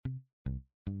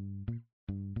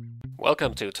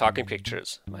Welcome to Talking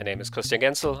Pictures. My name is Christian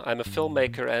Gensel. I'm a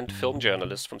filmmaker and film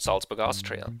journalist from Salzburg,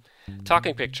 Austria.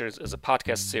 Talking Pictures is a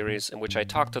podcast series in which I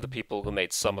talk to the people who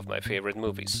made some of my favorite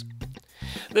movies.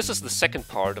 This is the second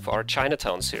part of our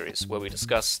Chinatown series, where we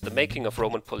discuss the making of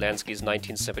Roman Polanski's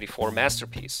 1974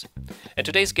 masterpiece. And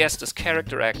today's guest is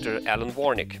character actor Allan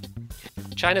Warnick.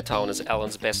 Chinatown is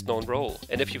Allan's best-known role,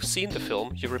 and if you've seen the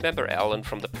film, you remember Allan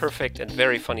from the perfect and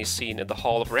very funny scene in the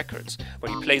Hall of Records,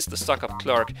 where he plays the stuck-up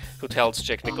clerk who tells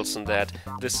Jack Nicholson that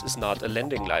this is not a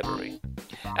lending library.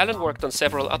 Allan worked on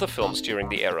several other films during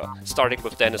the era, starting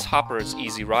with Dennis Hopper's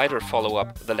Easy Rider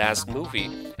follow-up The Last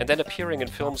Movie, and then appearing in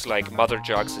films like Mother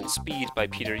Jogs in Speed by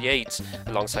Peter Yates,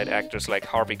 alongside actors like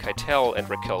Harvey Keitel and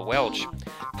Raquel Welch,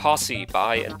 Posse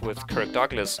by and with Kirk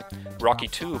Douglas, Rocky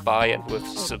II by and with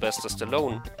Sylvester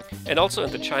Stallone, and also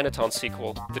in the Chinatown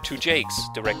sequel, The Two Jakes,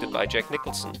 directed by Jack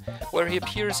Nicholson, where he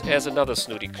appears as another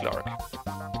snooty clerk.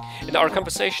 In our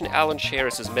conversation, Allan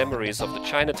shares his memories of the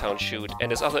Chinatown shoot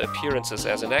and his other appearances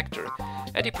as an actor,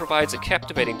 and he provides a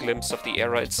captivating glimpse of the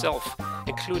era itself,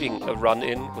 including a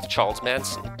run-in with Charles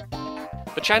Manson.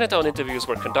 The Chinatown interviews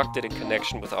were conducted in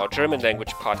connection with our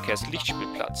German-language podcast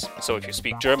Lichtspielplatz, so if you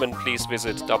speak German, please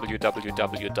visit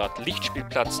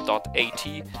www.lichtspielplatz.at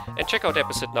and check out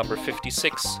episode number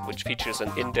 56, which features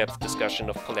an in-depth discussion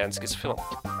of Polanski's film.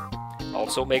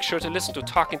 Also, make sure to listen to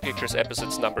Talking Pictures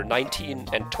episodes number 19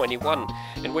 and 21,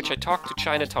 in which I talk to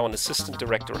Chinatown assistant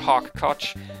director Hawk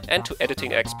Koch and to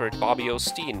editing expert Bobby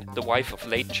Osteen, the wife of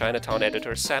late Chinatown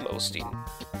editor Sam Osteen.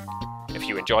 If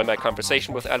you enjoy my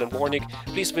conversation with Allan Warnick,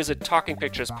 please visit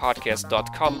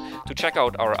talkingpicturespodcast.com to check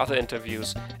out our other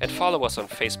interviews and follow us on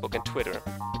Facebook and Twitter.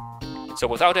 So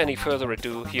without any further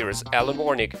ado, here is Allan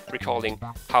Warnick recalling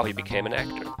how he became an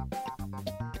actor.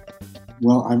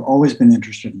 Well, I've always been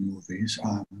interested in movies.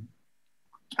 A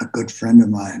good friend of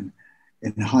mine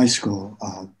in high school,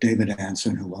 David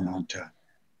Anson, who went on to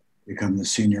become the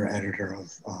senior editor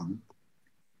of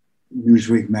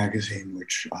Newsweek magazine,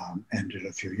 which ended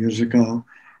a few years ago,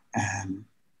 and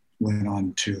went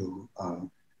on to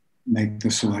make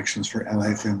the selections for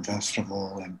LA Film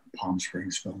Festival and Palm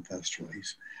Springs Film Festival.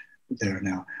 He's there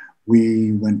now.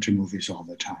 We went to movies all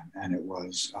the time, and it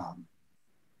was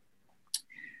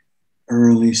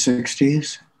early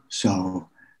 60s, so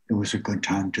it was a good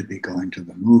time to be going to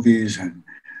the movies, and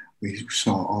we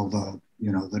saw all the,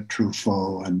 the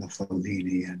Truffaut and the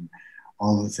Fellini and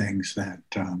all the things that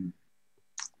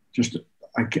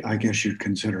I guess you'd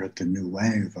consider it the new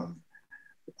wave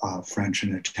of French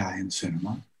and Italian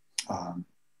cinema.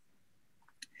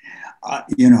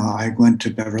 I went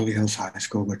to Beverly Hills High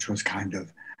School, which was kind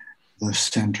of the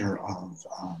center of,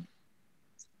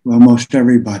 most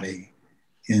everybody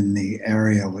in the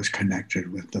area was connected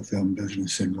with the film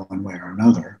business in one way or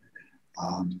another.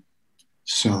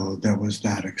 So there was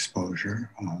that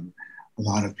exposure. A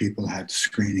lot of people had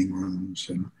screening rooms,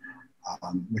 and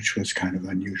which was kind of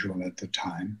unusual at the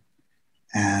time.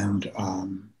 And, I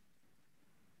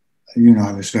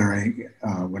was very,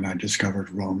 when I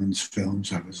discovered Roman's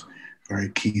films, I was very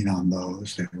keen on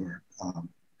those. They were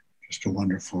just a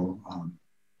wonderful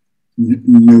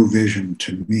new vision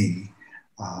to me.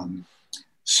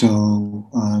 So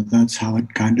that's how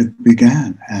it kind of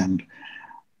began. And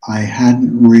I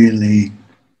hadn't really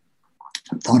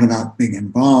thought about being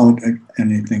involved in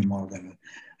anything more than a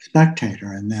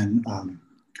spectator. And then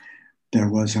there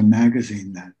was a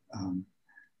magazine that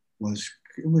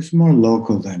it was more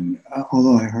local than,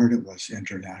 although I heard it was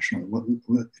international.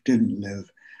 It didn't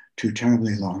live too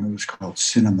terribly long. It was called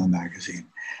Cinema Magazine,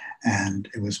 and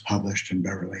it was published in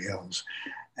Beverly Hills.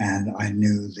 And I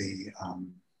knew the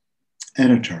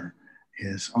editor.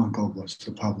 His uncle was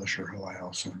the publisher, who I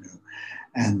also knew.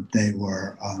 And they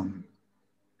were,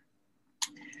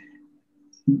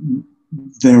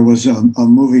 there was a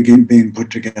movie being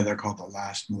put together called The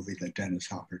Last Movie that Dennis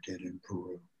Hopper did in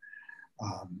Peru.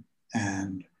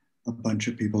 And a bunch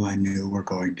of people I knew were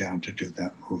going down to do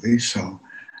that movie. So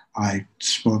I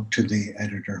spoke to the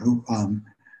editor, who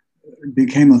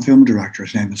became a film director.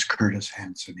 His name is Curtis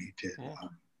Hanson. He did,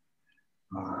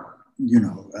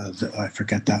 I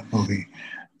forget that movie.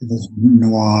 It was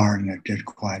noir and it did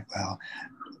quite well.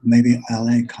 Maybe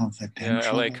LA Confidential.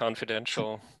 Yeah, LA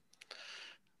Confidential.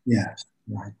 Yes,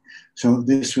 right. So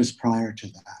this was prior to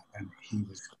that, and he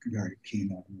was very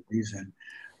keen on movies. And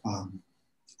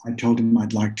I told him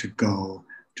I'd like to go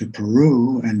to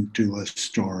Peru and do a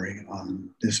story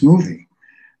on this movie.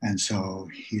 And so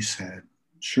he said,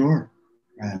 sure.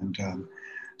 And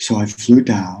so I flew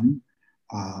down.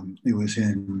 It was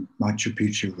in Machu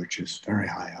Picchu, which is very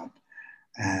high up.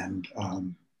 And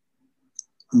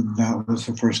that was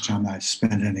the first time I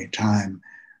spent any time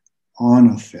on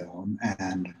a film,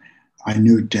 and I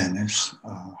knew Dennis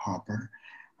Hopper,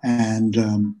 and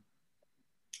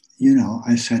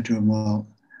I said to him, well,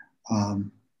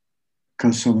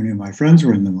 because so many of my friends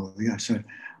were in the movie, I said,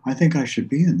 I think I should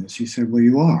be in this. He said, well,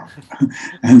 you are.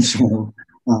 And so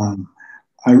um,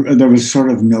 there was sort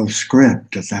of no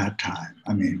script at that time.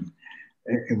 I mean,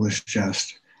 it was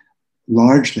just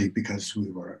largely because we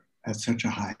were at such a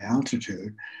high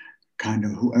altitude, kind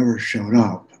of whoever showed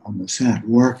up on the set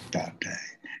worked that day.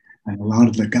 And a lot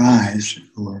of the guys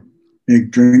who were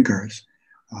big drinkers,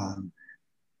 um,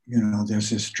 there's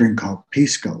this drink called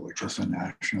pisco, which is a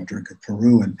national drink of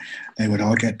Peru, and they would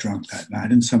all get drunk that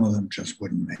night, and some of them just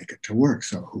wouldn't make it to work.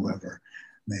 So whoever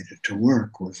made it to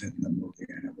work was in the movie,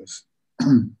 and it was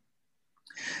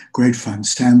great fun.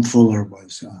 Sam Fuller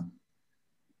was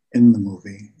in the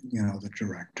movie, the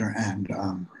director, and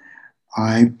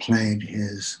I played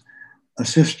his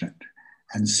assistant.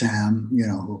 And Sam,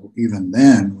 who even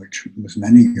then, which was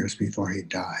many years before he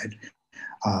died,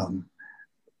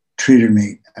 treated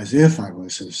me as if I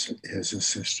was his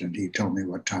assistant. He told me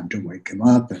what time to wake him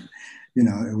up. And,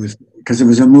 it was because it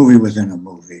was a movie within a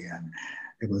movie. And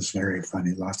it was very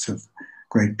funny. Lots of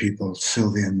great people.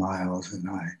 Sylvia Miles and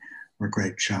I were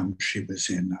great chums. She was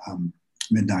in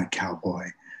Midnight Cowboy.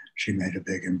 She made a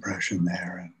big impression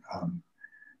there. And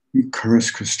Chris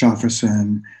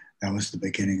Christopherson, that was the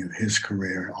beginning of his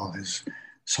career. All his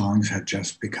songs had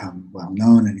just become well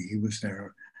known, and he was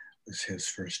there. It was his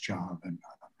first job. And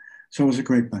so it was a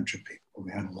great bunch of people.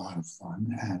 We had a lot of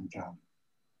fun.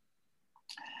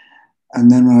 And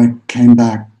then when I came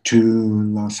back to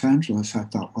Los Angeles, I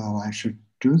thought, well, I should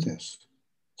do this.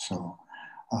 So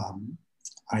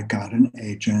I got an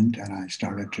agent, and I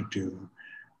started to do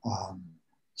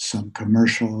some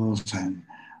commercials. And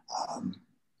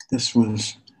this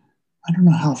was, I don't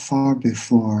know how far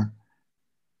before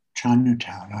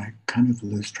Chinatown. I kind of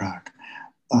lose track.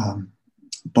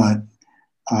 But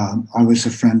I was a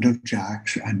friend of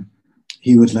Jack's, and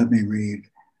he would let me read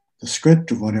the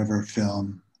script of whatever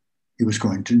film he was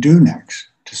going to do next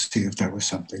to see if there was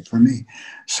something for me.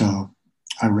 So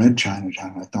I read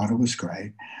Chinatown. I thought it was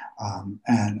great.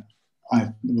 And I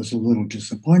was a little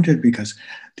disappointed because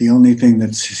the only thing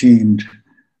that seemed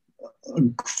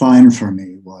fine for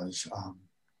me was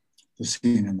the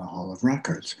scene in the Hall of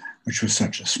Records, which was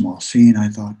such a small scene, I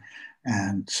thought.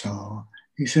 And so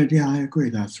he said, yeah, I agree.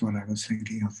 That's what I was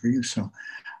thinking of for you. So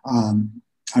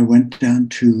I went down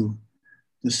to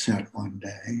the set one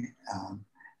day,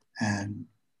 and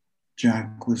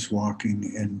Jack was walking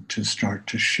in to start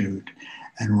to shoot,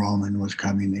 and Roman was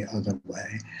coming the other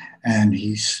way. And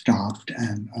he stopped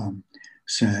and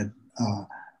said,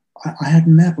 I had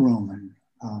met Roman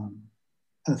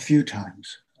a few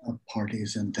times at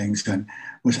parties and things, and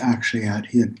was actually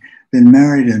he had been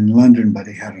married in London, but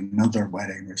he had another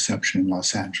wedding reception in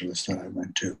Los Angeles that I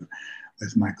went to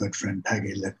with my good friend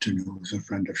Peggy Lipton, who was a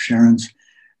friend of Sharon's.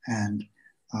 And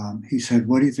he said,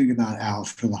 what do you think about Al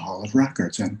for the Hall of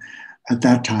Records? And at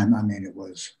that time, I mean,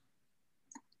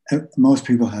 most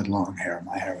people had long hair.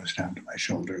 My hair was down to my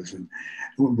shoulders, and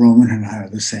Roman and I are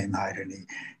the same height. And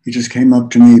he just came up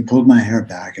to me, pulled my hair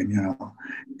back, and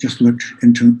just looked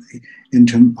into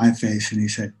my face, and he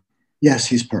said, "Yes,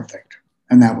 he's perfect."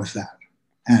 And that was that.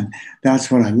 And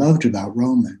that's what I loved about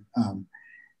Roman.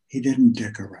 He didn't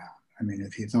dick around. I mean,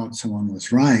 if he thought someone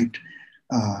was right,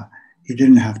 he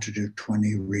didn't have to do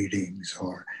 20 readings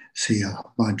or see a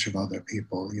bunch of other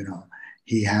people.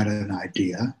 He had an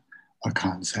idea, a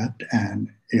concept, and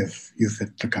if you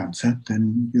fit the concept,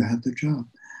 then you had the job.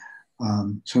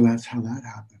 So that's how that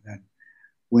happened. And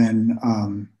when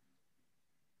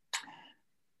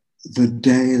the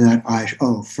day that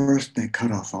first they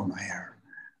cut off all my hair.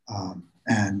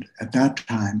 And at that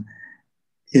time,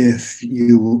 if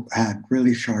you had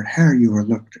really short hair, you were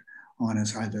looked on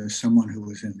as either someone who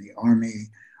was in the army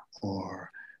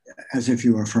or as if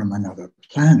you were from another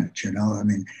planet, I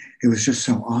mean, it was just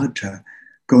so odd to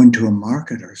go into a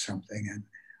market or something.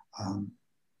 And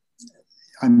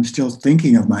I'm still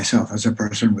thinking of myself as a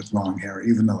person with long hair,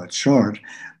 even though it's short.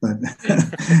 But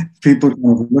people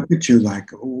kind of look at you like,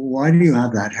 why do you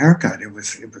have that haircut? It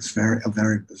was a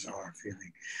very bizarre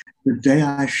feeling. The day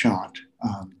I shot,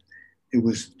 it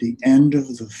was the end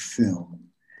of the film.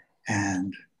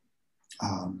 And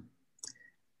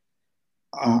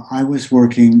I was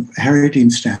working, Harry Dean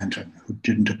Stanton, who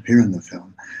didn't appear in the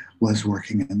film, was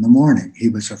working in the morning. He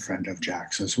was a friend of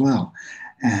Jack's as well.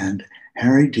 And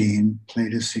Harry Dean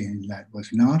played a scene that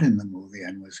was not in the movie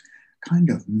and was kind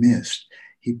of missed.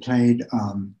 He played,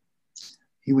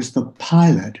 he was the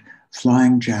pilot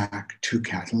flying Jack to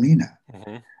Catalina.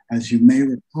 Mm-hmm. As you may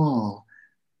recall,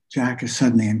 Jack is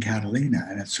suddenly in Catalina,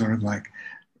 and it's sort of like,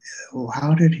 well,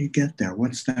 how did he get there?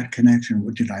 What's that connection?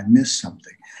 Did I miss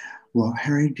something? Well,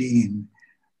 Harry Dean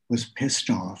was pissed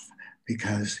off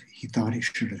because he thought he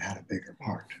should have had a bigger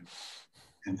part.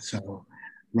 And so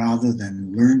rather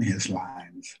than learn his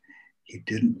lines, he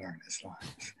didn't learn his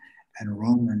lines. And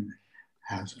Roman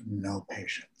has no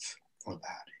patience for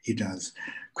that. He does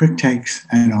quick takes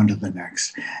and on to the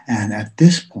next. And at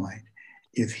this point,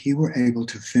 if he were able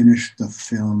to finish the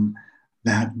film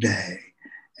that day,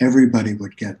 everybody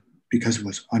would get, because it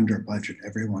was under budget,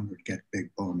 everyone would get big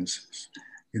bonuses,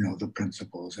 the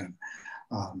principals. And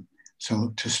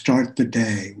so to start the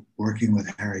day working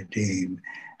with Harry Dean,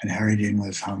 and Harry Dean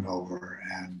was hungover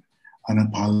and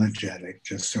unapologetic,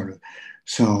 just sort of,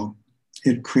 so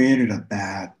it created a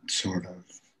bad sort of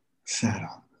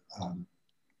setup.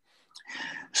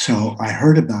 So I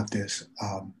heard about this.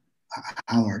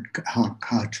 Howard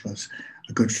Koch was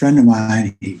a good friend of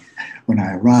mine. When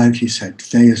I arrived, he said,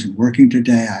 Faye isn't working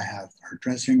today. I have her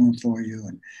dressing room for you.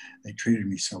 And they treated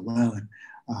me so well. And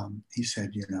he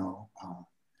said,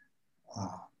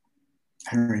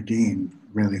 Harry Dean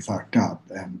really fucked up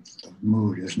and the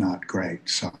mood is not great.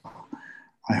 So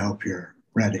I hope you're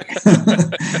ready.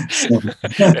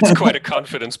 It's quite a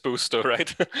confidence booster,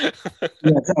 right? Yes,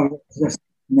 it just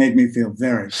made me feel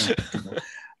very comfortable.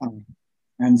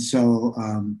 And so,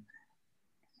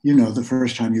 the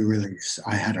first time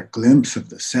I had a glimpse of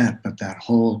the set, but that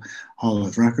whole Hall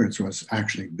of Records was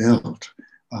actually built.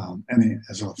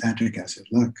 As authentic as it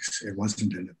looks, it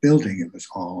wasn't in a building, it was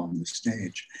all on the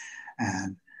stage.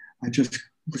 And I just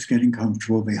was getting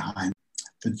comfortable behind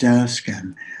the desk,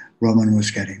 and Roman was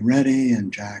getting ready,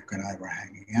 and Jack and I were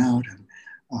hanging out, and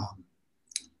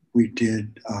we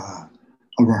did a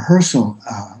rehearsal,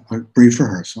 a brief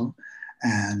rehearsal,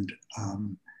 and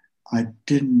I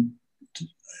didn't,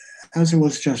 as it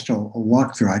was just a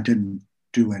walkthrough, I didn't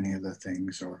do any of the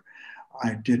things, or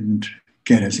I didn't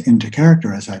get as into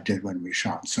character as I did when we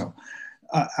shot. So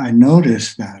I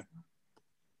noticed that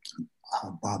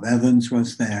Bob Evans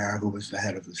was there, who was the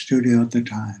head of the studio at the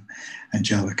time.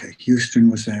 Angelica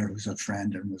Houston was there, who was a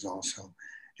friend and was also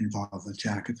involved with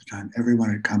Jack at the time.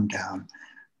 Everyone had come down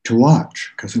to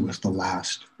watch because it was the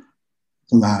last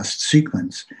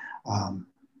sequence.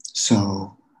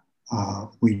 So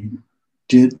we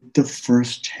did the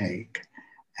first take,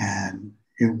 and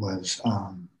it was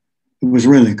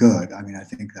really good. I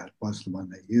think that was the one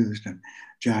they used, and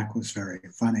Jack was very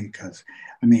funny because,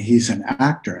 he's an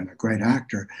actor and a great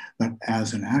actor, but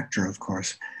as an actor, of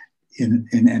course, in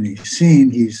any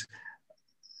scene, he's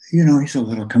a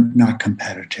little not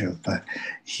competitive, but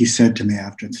he said to me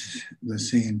after the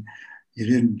scene, you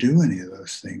didn't do any of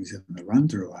those things in the run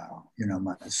through, Al.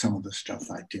 Some of the stuff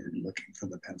I did, looking for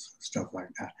the pencil, stuff like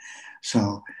that.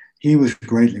 So he was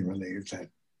greatly relieved that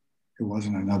it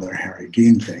wasn't another Harry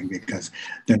Dean thing, because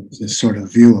there was this sort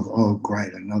of view of, oh,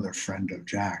 great, another friend of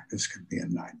Jack. This could be a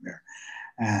nightmare.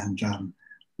 And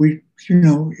we,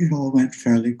 it all went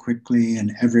fairly quickly,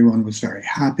 and everyone was very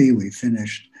happy. We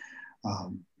finished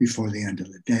before the end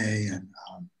of the day, and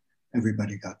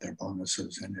everybody got their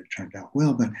bonuses, and it turned out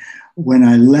well. But when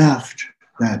I left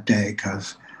that day,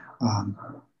 because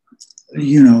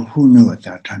who knew at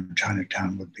that time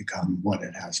Chinatown would become what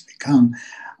it has become?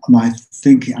 I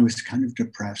was kind of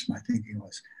depressed. My thinking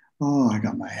was, oh, I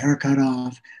got my hair cut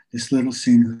off. This little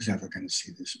scene, who's ever going to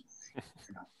see this movie?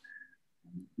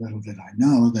 Little did I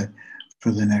know that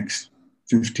for the next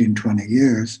 15, 20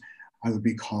 years, I would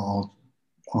be called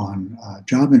on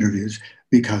job interviews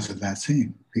because of that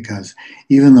scene. Because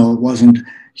even though it wasn't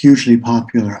hugely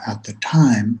popular at the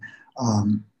time,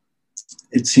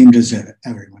 it seemed as if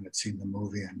everyone had seen the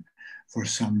movie, and for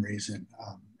some reason,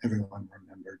 everyone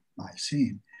remembered my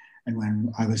scene. And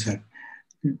when I was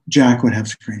Jack would have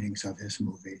screenings of his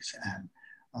movies, and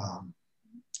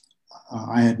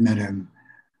I had met him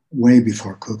way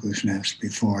before Cuckoo's Nest,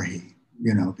 before he,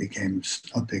 became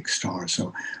a big star.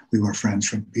 So we were friends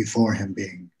from before him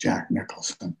being Jack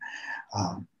Nicholson.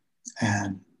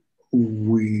 And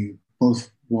we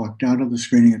both walked out of the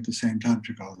screening at the same time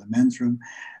to go to the men's room.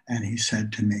 And he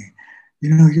said to me,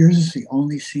 yours is the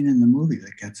only scene in the movie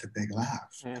that gets a big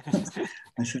laugh.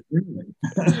 I said, really?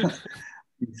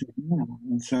 He said, yeah.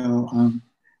 And so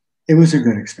it was a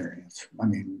good experience.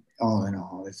 All in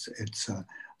all, it's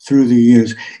through the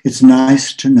years, it's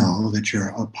nice to know that you're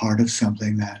a part of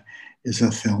something that is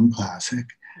a film classic,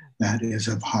 that is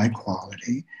of high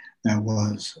quality, that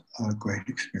was a great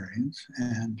experience.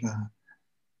 And,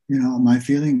 my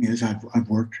feeling is I've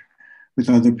worked with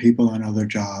other people on other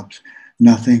jobs,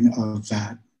 nothing of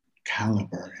that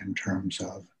caliber in terms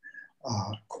of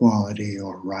quality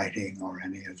or writing or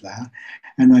any of that.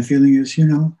 And my feeling is,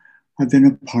 I've been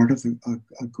a part of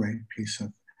a great piece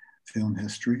of film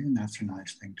history, and that's a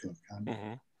nice thing to have done.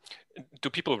 Hmm. Do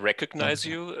people So, recognize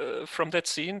you from that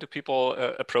scene? Do people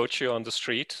approach you on the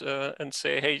street and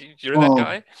say, "Hey, you're that oh,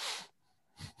 guy"?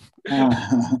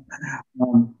 uh,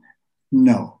 um,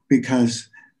 no, because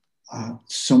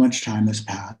so much time has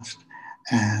passed,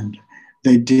 and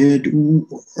they did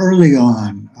early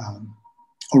on.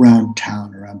 Around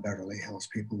town, around Beverly Hills,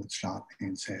 people would stop me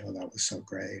and say, "Oh, that was so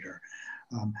great."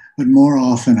 But more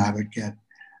often, I would get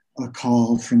a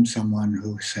call from someone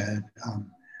who said,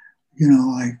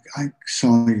 I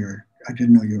saw I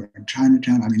didn't know you were in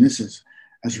Chinatown. I mean, this is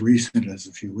as recent as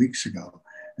a few weeks ago,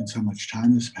 and so much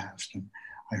time has passed. And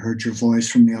I heard your voice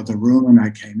from the other room, and I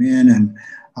came in, and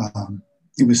um,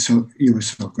 you were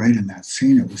so great in that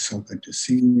scene. It was so good to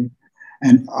see you.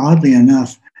 And oddly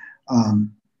enough,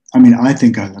 um, I mean, I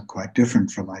think I look quite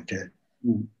different from I did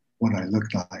what I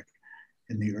looked like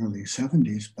in the early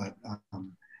 70s, but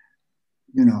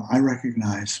I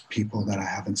recognize people that I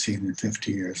haven't seen in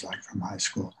 50 years, like from high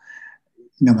school.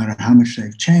 No matter how much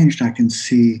they've changed, I can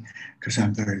see, because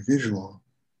I'm very visual,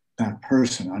 that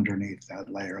person underneath that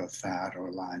layer of fat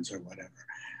or lines or whatever.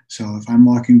 So if I'm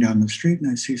walking down the street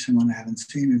and I see someone I haven't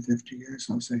seen in 50 years,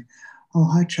 I'll say, "Oh,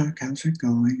 hi, Chuck, how's it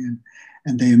going?"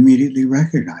 And they immediately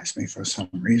recognize me for some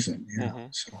reason. Hmm.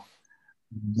 So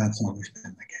that's always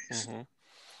been the case. Hmm.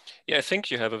 Yeah, I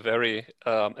think you have a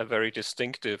very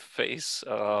distinctive face.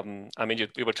 I mean,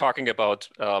 you were talking about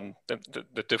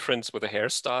the difference with the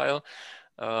hairstyle,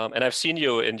 and I've seen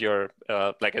you in your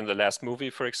like in the last movie,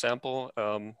 for example,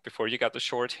 before you got the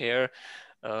short hair.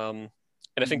 And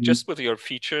I think Mhm. just with your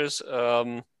features,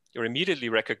 you're immediately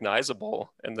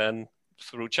recognizable. And then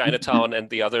through Chinatown and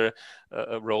the other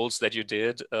roles that you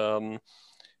did,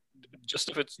 just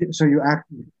if it's So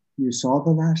you saw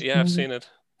the last yeah, I've movie? seen it.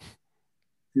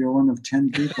 You're one of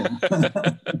 10 people.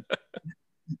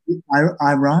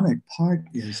 Ironic part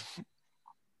is,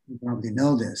 you probably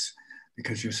know this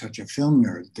because you're such a film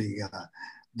nerd.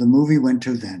 The movie went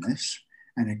to Venice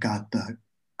and it got the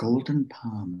Golden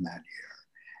Palm that year,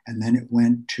 and then it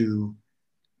went to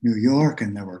New York,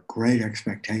 and there were great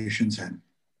expectations. And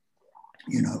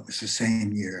it was the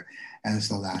same year as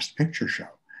the Last Picture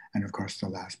Show, and of course, the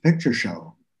Last Picture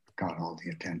Show got all the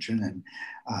attention, and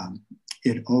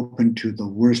it opened to the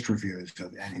worst reviews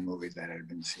of any movie that had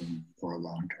been seen for a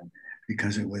long time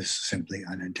because it was simply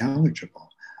unintelligible.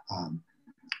 Um,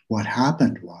 what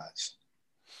happened was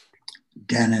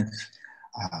Dennis,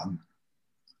 um,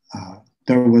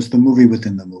 there was the movie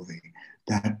within the movie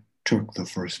that took the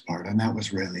first part, and that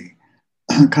was really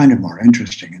kind of more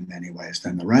interesting in many ways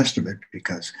than the rest of it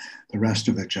because the rest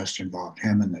of it just involved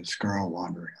him and this girl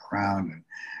wandering around, and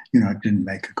it didn't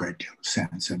make a great deal of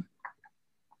sense. And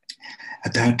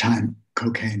at that time,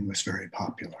 cocaine was very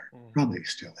popular, probably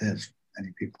still is for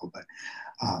many people, but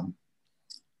um,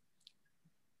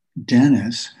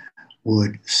 Dennis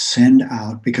would send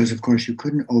out, because of course you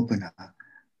couldn't open a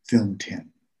film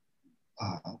tin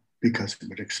because it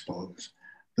would expose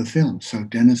the film. So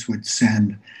Dennis would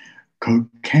send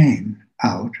cocaine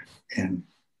out in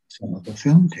some of the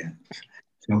film tins.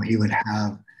 So he would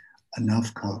have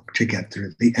enough coke to get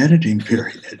through the editing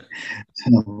period.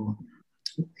 So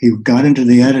he got into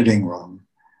the editing room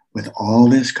with all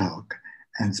this coke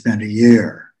and spent a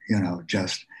year,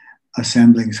 just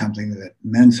assembling something that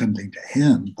meant something to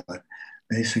him, but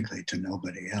basically to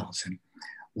nobody else. And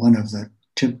one of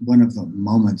the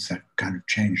moments that kind of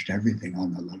changed everything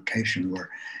on the location were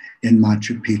in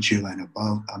Machu Picchu and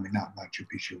above. I mean, not Machu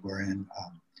Picchu. We're in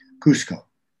Cusco.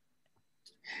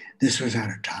 This was at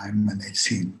a time when they'd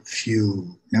seen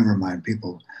few, never mind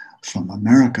people from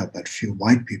America, but few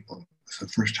white people. It was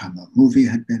the first time a movie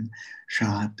had been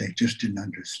shot. They just didn't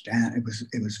understand.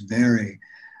 It was very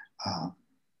uh,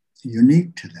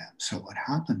 unique to them. So what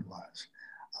happened was,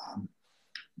 um,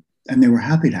 and they were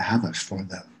happy to have us for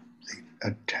the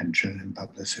attention and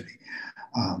publicity.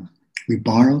 Um, we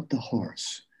borrowed the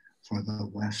horse for the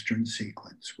Western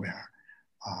sequence where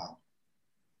uh,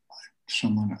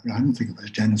 someone, I don't think it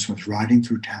was Dennis, was riding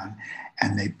through town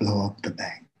and they blow up the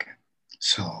bank.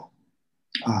 So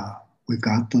we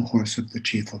got the horse of the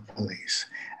chief of police,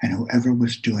 and whoever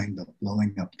was doing the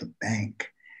blowing up the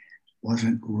bank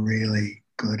wasn't really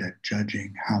good at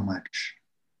judging how much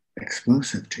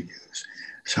explosive to use.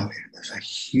 So it was a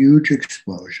huge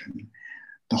explosion.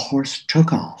 The horse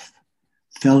took off,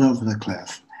 fell over the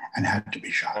cliff, and had to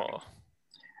be shot. Oh.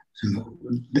 So,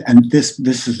 and this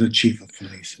is the chief of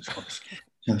police's horse.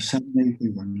 So suddenly we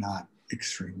were not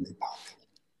extremely popular.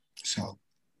 So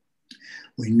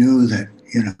We knew that,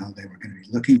 they were going to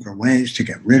be looking for ways to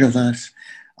get rid of us,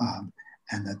 um,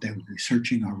 and that they would be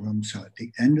searching our room. So at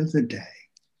the end of the day,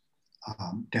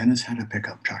 Dennis had a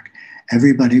pickup truck.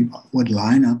 Everybody would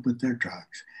line up with their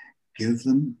drugs, give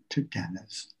them to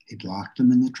Dennis. He'd lock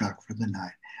them in the truck for the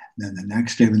night. And then the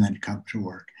next day when they'd come to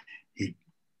work, he'd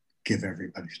give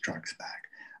everybody's drugs back.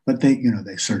 But they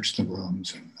searched the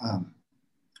rooms, and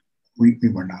we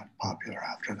were not popular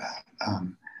after that.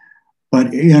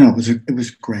 But it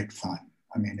was great fun.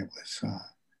 I mean, it was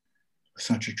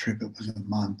such a trip. It was a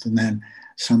month, and then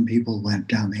some people went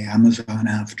down the Amazon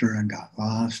after and got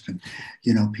lost, and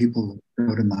people would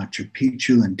go to Machu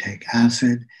Picchu and take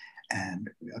acid, and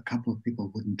a couple of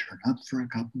people wouldn't turn up for a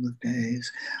couple of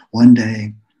days. One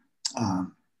day,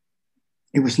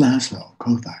 it was Laszlo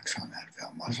Kovacs on that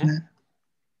film, wasn't it?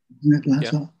 Wasn't it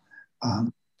Laszlo? Yeah.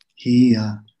 He.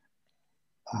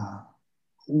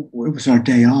 It was our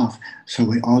day off, so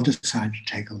we all decided to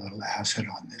take a little acid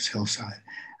on this hillside,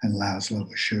 and Laszlo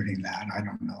was shooting that. I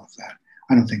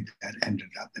don't think that ended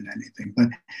up in anything, but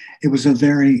it was a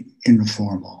very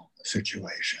informal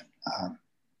situation.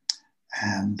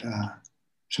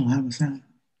 So how was that?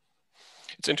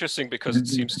 It's interesting because it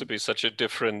seems to be such a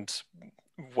different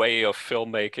way of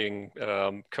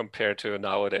filmmaking compared to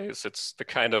nowadays. It's the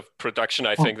kind of production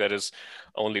I think that is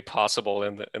only possible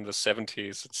in the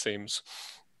 70s, it seems.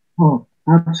 Oh,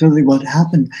 absolutely. What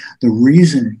happened, the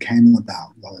reason it came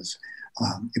about was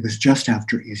it was just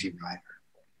after Easy Rider.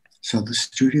 So the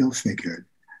studio figured,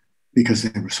 because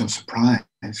they were so surprised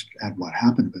at what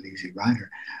happened with Easy Rider,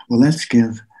 well, let's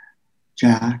give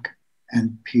Jack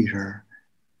and Peter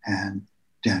and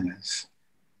Dennis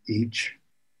each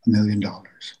 $1 million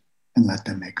and let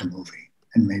them make a movie,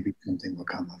 and maybe something will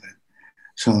come of it.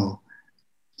 So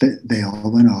they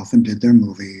all went off and did their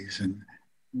movies, and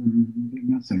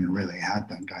nothing really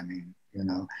happened. I mean,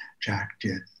 Jack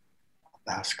did a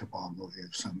basketball movie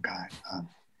of some kind,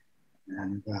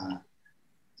 and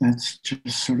that's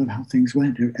just sort of how things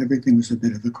went. Everything was a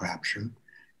bit of a crapshoot.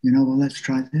 Well, let's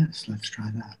try this, let's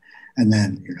try that. And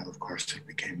then, of course, it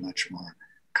became much more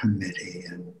committee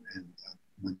and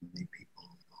money people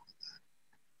and all of that.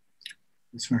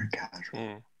 It's very casual.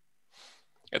 Mm.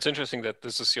 It's interesting that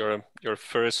this is your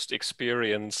first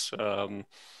experience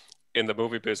in the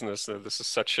movie business. This is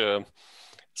such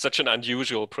an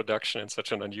unusual production and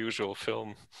such an unusual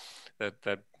film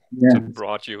that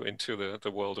brought you into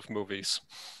the world of movies.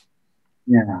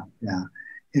 Yeah.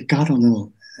 It got a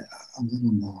little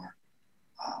more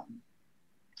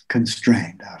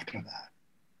constrained after that,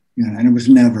 and it was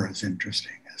never as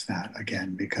interesting as that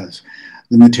again, because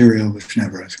the material was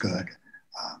never as good.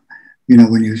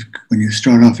 When you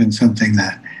start off in something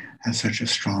that has such a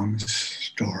strong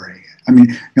story. I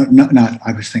mean, not.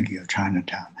 I was thinking of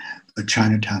Chinatown, but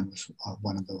Chinatown was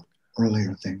one of the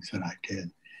earlier things that I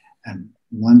did. And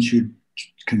once you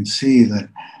can see that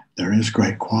there is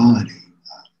great quality,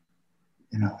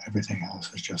 everything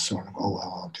else is just sort of, oh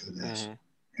well, I'll do this.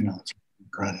 Mm-hmm. It's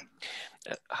credit.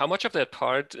 How much of that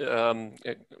part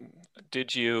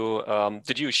did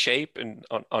you shape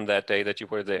on that day that you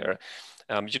were there?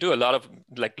 You do a lot of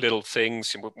like little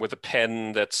things with a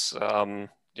pen that's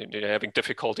you're having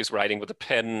difficulties writing with a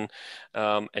pen,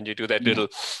 and you do that little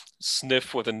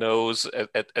sniff with a nose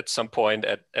at some point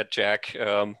at Jack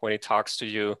when he talks to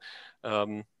you.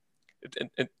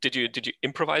 Did you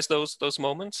improvise those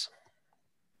moments?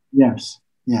 Yes.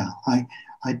 Yeah.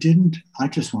 I didn't. I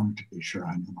just wanted to be sure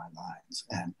I knew my lines,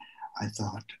 and I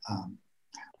thought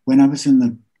when I was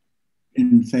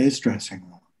in Faye's dressing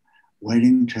room,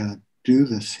 waiting to do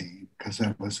the scene, because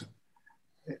I was,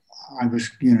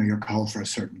 you're called for a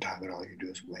certain time, but all you do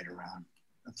is wait around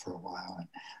for a while, and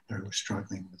they were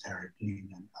struggling with Harry Dean,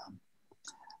 and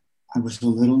I was a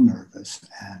little nervous,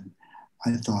 and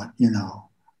I thought,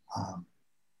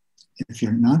 if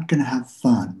you're not going to have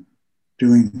fun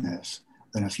doing this,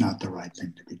 then it's not the right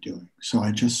thing to be doing. So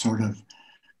I just sort of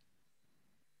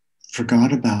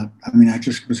forgot about, I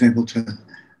just was able to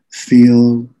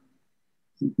feel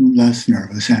less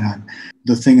nervous. And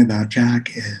the thing about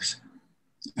Jack is,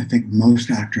 I think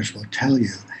most actors will tell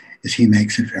you, is he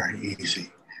makes it very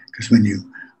easy. Because when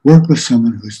you work with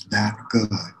someone who's that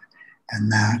good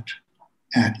and that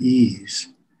at ease,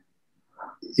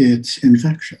 it's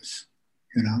infectious.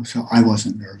 So I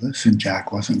wasn't nervous, and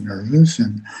Jack wasn't nervous,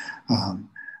 and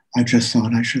I just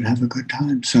thought I should have a good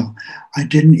time. So I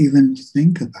didn't even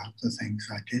think about the things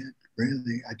I did,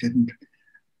 really. I didn't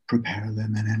prepare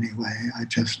them in any way.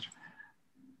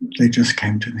 They just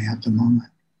came to me at the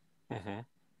moment. Mm-hmm.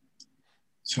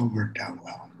 So it worked out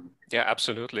well. Yeah,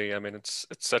 absolutely. It's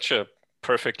such a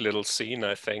perfect little scene,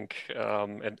 I think,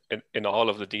 in all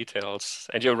of the details.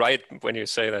 And you're right when you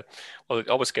say that, well, it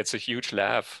always gets a huge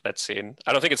laugh, that scene.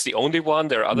 I don't think it's the only one.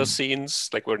 There are other scenes,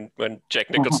 like when Jack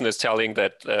Uh-huh. Nicholson is telling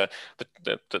that the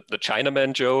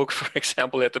Chinaman joke, for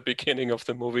example, at the beginning of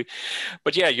the movie.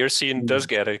 But yeah, your scene does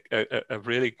get a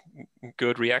really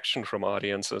good reaction from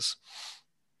audiences.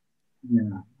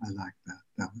 Yeah, I like that.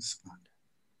 That was fun.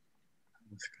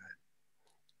 That was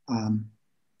good.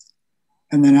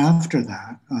 And then after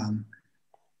that,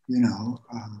 you know,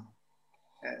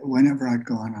 whenever I'd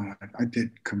go on, I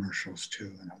did commercials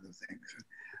too and other things.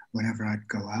 Whenever I'd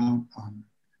go out on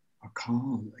a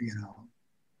call, you know,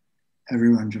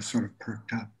 everyone just sort of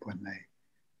perked up when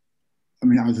I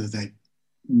mean, either they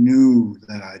knew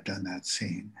that I'd done that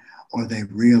scene or they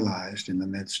realized in the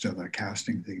midst of a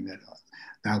casting thing that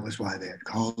that was why they had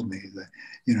called me, that,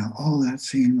 you know, oh, that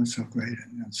scene was so great.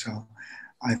 And so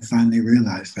I finally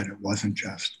realized that it wasn't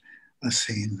just a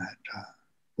scene that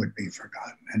would be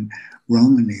forgotten. And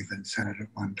Roman even said at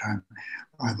one time,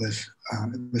 it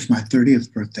was my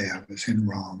 30th birthday. I was in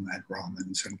Rome at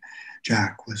Romans, and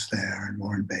Jack was there, and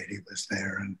Warren Beatty was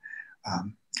there, and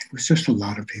it was just a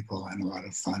lot of people and a lot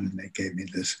of fun. And they gave me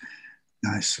this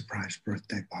nice surprise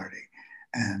birthday party.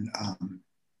 And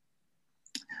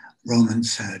Roman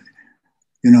said,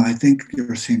 you know, I think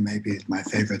your scene may be my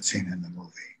favorite scene in the movie.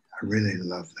 I really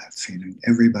love that scene, and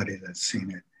everybody that's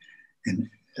seen it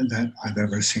that I've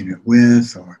ever seen it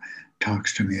with or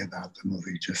talks to me about the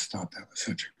movie just thought that was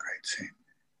such a great scene,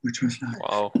 which was nice.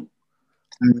 Wow.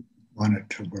 I wanted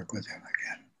to work with him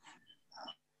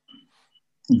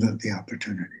again. The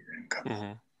opportunity didn't come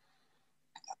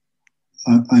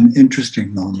up. An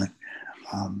interesting moment,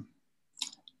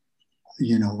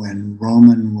 you know, when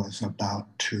Roman was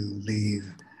about to leave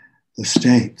the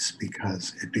States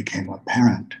because it became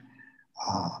apparent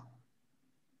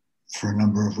for a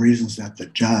number of reasons that the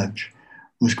judge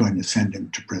was going to send him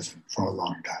to prison for a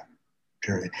long time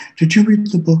period. Did you read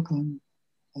the book on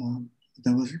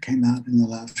that came out in the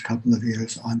last couple of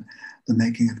years on the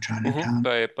making of Chinatown?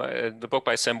 By the book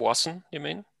by Sam Wasson, you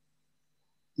mean?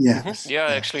 Yes. Yeah,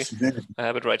 Yes. actually, I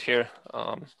have it right here.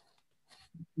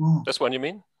 This one you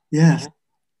mean? Yes.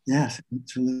 Yes,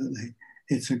 absolutely.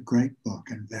 It's a great book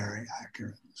and very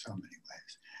accurate in so many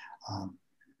ways.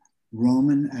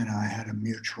 Roman and I had a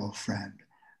mutual friend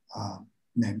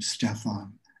named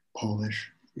Stefan, Polish.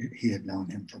 He had known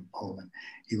him from Poland.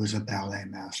 He was a ballet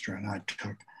master, and I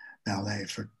took ballet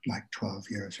for like 12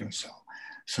 years or so.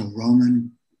 So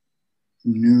Roman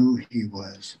knew he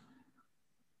was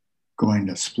going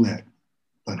to split,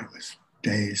 but it was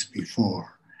days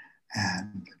before.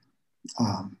 And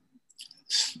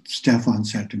Stefan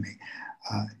said to me,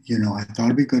 you know, I thought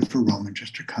it'd be good for Roman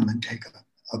just to come and take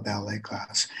a ballet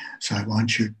class. So I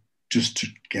want you just to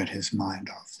get his mind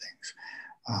off things.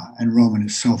 And Roman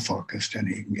is so focused and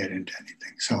he can get into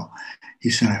anything. So he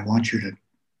said, I want you to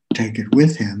take it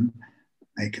with him,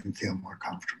 make him feel more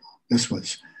comfortable. This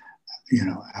was, you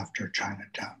know, after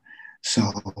Chinatown.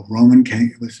 So Roman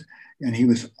came, and he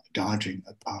was dodging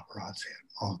the paparazzi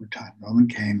all the time. Roman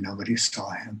came, nobody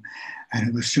saw him. And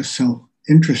it was just so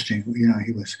interesting. You know,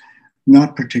 he was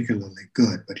not particularly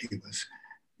good, but he was,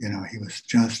 you know, he was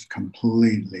just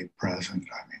completely present.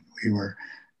 I mean,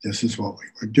 this is what we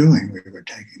were doing. We were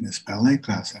taking this ballet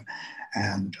class.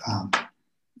 And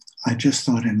I just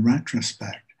thought in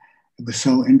retrospect, it was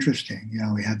so interesting. You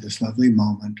know, we had this lovely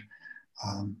moment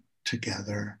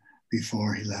together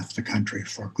before he left the country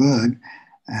for good.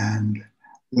 And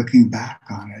looking back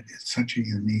on it, it's such a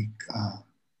unique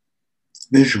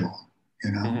visual,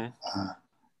 you know.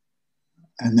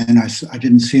 And then I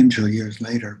didn't see him till years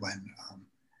later when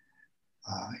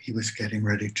he was getting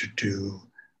ready to do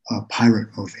a pirate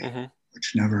movie,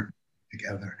 which never came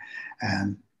together.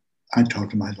 And I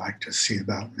told him I'd like to see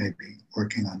about maybe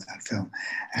working on that film.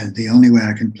 And the only way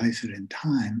I can place it in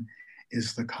time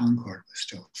is the Concorde was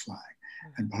still flying.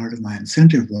 And part of my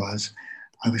incentive was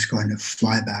I was going to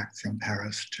fly back from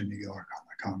Paris to New York on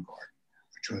the Concorde,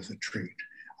 which was a treat.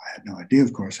 I had no idea,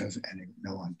 of course, as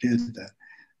no one did, that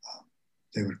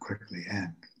they would quickly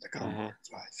end the Concorde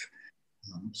flights.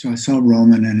 So I saw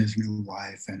Roman and his new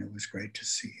wife, and it was great to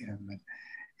see him. And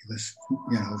he was,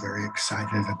 you know, very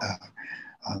excited about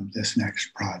this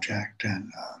next project.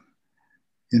 And,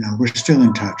 you know, we're still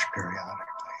in touch periodically.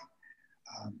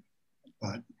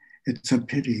 But it's a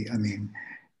pity. I mean,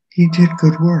 he did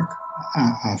good work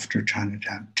after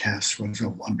Chinatown. Tess was a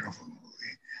wonderful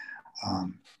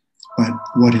movie. But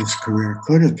what his career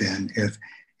could have been if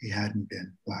he hadn't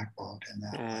been blackballed in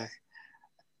that way.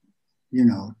 You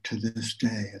know, to this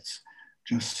day, it's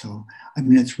just so, I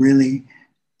mean, it's really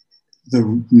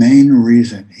the main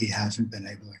reason he hasn't been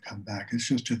able to come back is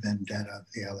just a vendetta of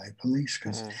the LA police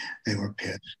because they were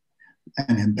pissed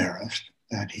and embarrassed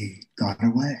that he got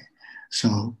away.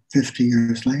 So 50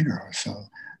 years later or so,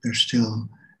 they're still,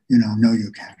 no,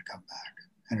 you can't come back.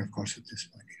 And of course, at this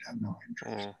point, he'd have no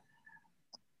interest.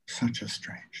 Such a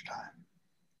strange time.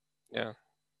 Yeah.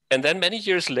 And then many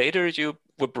years later, you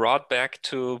were brought back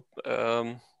to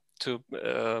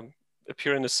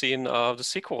appear in the scene of the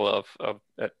sequel of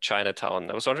Chinatown.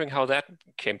 I was wondering how that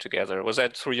came together. Was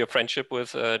that through your friendship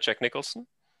with Jack Nicholson?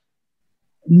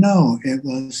 No, it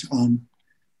was,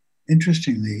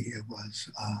 interestingly, it was,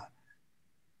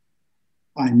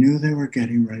 I knew they were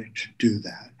getting ready to do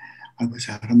that. I was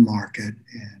at a market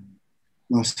in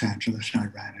Los Angeles and I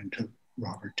ran into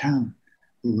Robert Towne,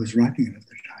 who was writing it at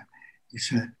the time. He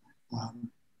said,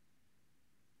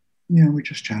 we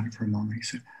just chatted for a moment. He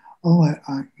said, oh, I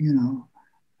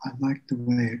liked the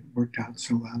way it worked out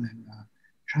so well in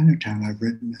Chinatown. I've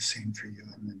written a scene for you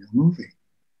in the new movie.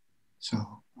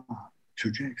 So,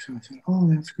 to Jake. So I said, oh,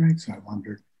 that's great. So I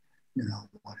wondered,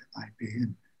 what it might be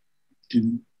and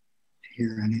didn't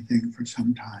hear anything for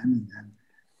some time. And then,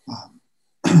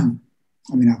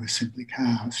 I was simply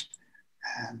cast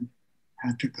and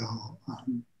had to go,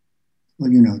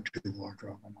 to the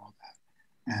wardrobe and all that.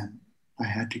 And I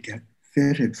had to get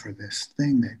fitted for this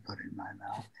thing they put in my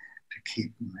mouth to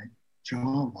keep my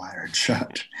jaw wired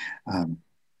shut,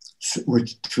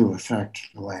 which to affect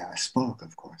the way I spoke,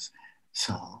 of course.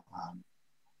 So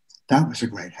that was a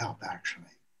great help,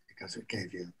 actually, because it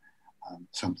gave you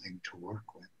something to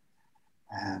work with.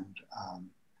 And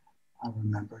I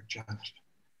remember just,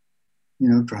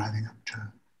 driving up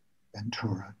to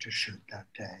Ventura to shoot that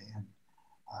day. And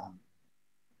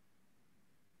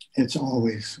it's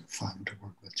always fun to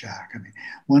work with Jack.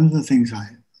 One of the things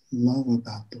I love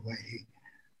about the way he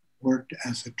worked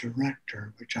as a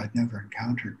director, which I'd never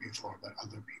encountered before, but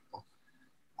other people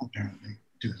apparently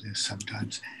do this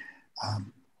sometimes.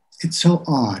 It's so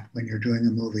odd when you're doing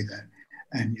a movie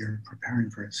and you're preparing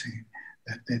for a scene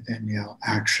that they then yell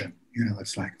action.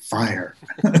 It's like fire.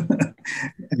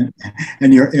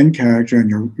 and you're in character and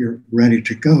you're ready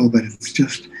to go, but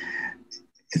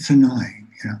it's annoying.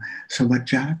 So what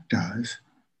Jack does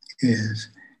is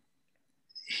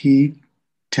he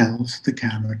tells the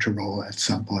camera to roll at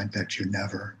some point that you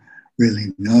never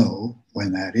really know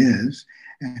when that is,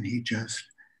 and he just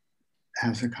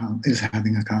is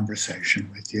having a conversation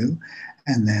with you,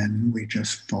 and then we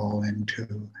just fall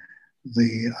into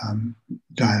the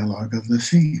dialogue of the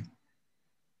scene.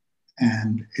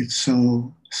 And it's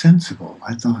so sensible.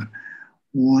 I thought,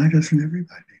 why doesn't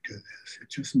everybody do this? It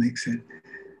just makes it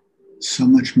so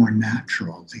much more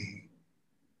natural. The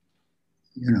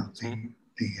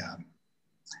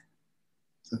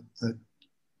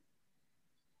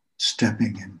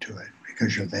stepping into it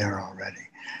because you're there already.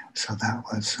 So that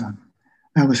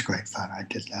was great fun. I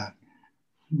did that.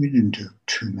 We didn't do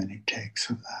too many takes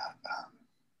of that.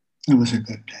 It was a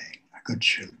good day, a good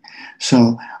shoot.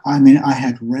 So, I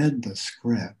had read the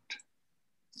script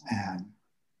and,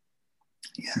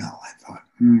 I thought,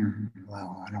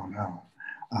 well, I don't know.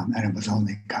 And it was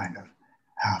only kind of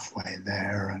halfway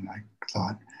there. And I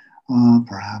thought,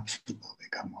 perhaps it will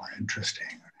become more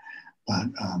interesting. But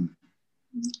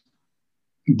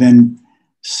then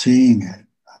seeing it,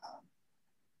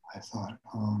 I thought,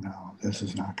 oh no, this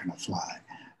is not going to fly.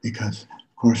 Because,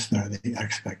 of course, there are the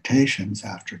expectations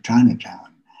after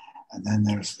Chinatown. And then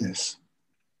there's this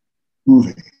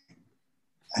movie.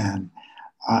 And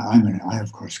I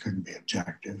of course, couldn't be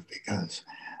objective because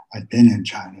I'd been in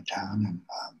Chinatown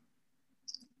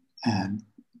and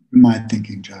my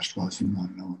thinking just was, no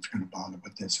one's going to bother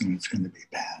with this and it's going to be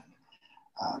bad.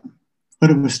 But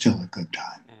it was still a good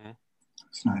time. Mm-hmm.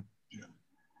 It's nice to do.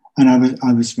 And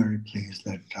I was very pleased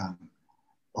that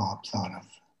Bob thought of,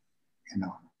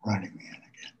 writing me in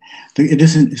again. It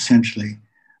isn't essentially,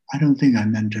 I don't think I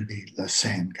meant to be the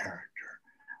same character.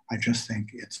 I just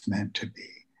think it's meant to be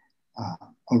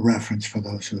a reference for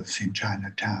those who have seen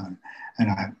Chinatown. And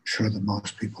I'm sure that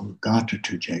most people who got to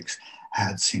Two Jakes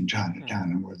had seen Chinatown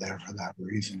and were there for that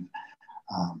reason.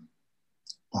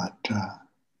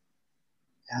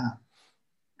 Yeah.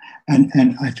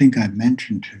 And I think I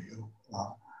mentioned to you,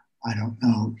 I don't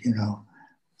know,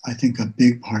 I think a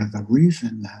big part of the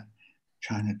reason that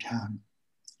Chinatown,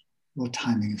 well,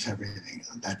 timing is everything,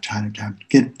 that Chinatown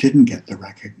didn't get the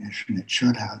recognition it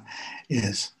should have,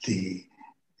 is it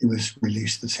was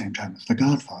released the same time as The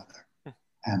Godfather.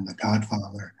 And The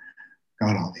Godfather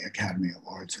got all the Academy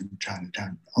Awards, and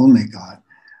Chinatown only got,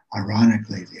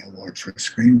 ironically, the award for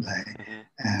screenplay. Mm-hmm.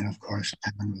 And of course,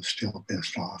 Town was still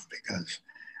pissed off because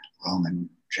Roman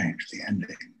changed the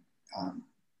ending.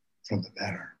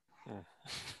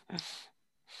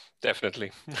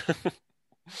 definitely.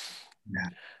 Yeah.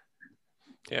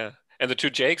 Yeah. And the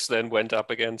two Jakes then went up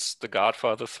against The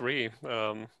Godfather 3,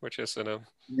 which is in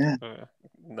Yeah, a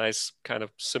nice kind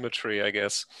of symmetry, I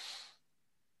guess.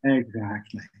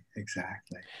 exactly.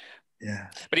 Exactly.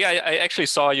 Yes. But yeah, I actually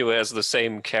saw you as the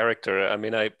same character. I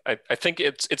mean, I think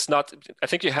it's not. I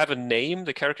think you have a name.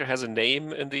 The character has a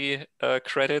name in the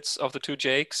credits of the two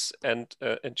Jakes, and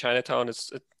in Chinatown,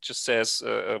 it just says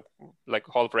like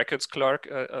Hall of Records clerk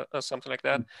or something like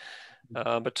that.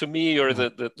 But to me, you're Yeah.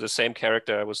 the same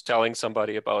character. I was telling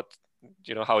somebody about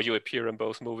how you appear in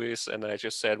both movies, and I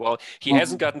just said, well, he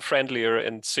hasn't Um, gotten friendlier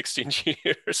in 16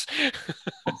 years.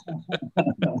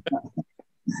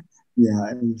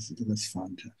 yeah, it was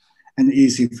fun to, and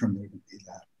easy for me to be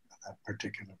that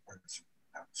particular person.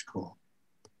 That was cool.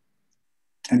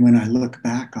 And when I look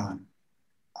back on,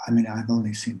 I mean, I've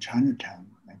only seen Chinatown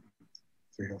maybe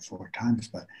 3 or 4 times,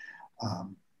 but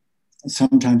um,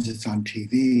 sometimes it's on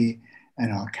TV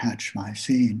and I'll catch my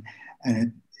scene.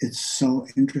 And it's so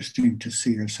interesting to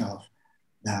see yourself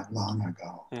that long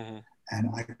ago. Mm-hmm. And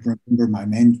I remember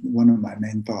one of my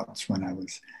main thoughts when I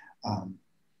was um,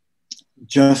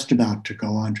 just about to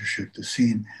go on to shoot the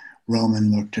scene.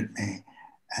 Roman looked at me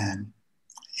and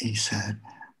he said,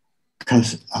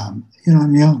 because, I'm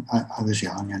young, I was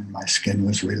young and my skin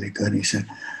was really good. He said,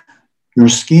 your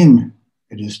skin,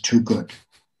 it is too good.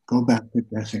 Go back to the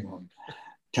dressing room.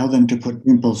 Tell them to put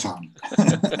pimples on.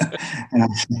 And I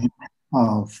said,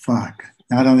 oh, fuck.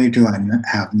 Not only do I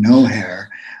have no hair,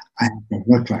 I have to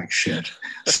look like shit.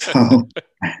 So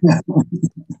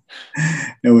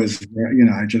it was,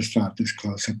 I just thought this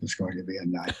close up was going to be a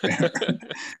nightmare.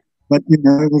 But,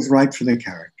 it was right for the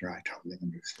character. I totally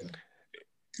understood.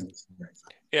 It was very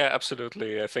fun. Yeah,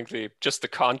 absolutely. I think the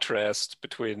contrast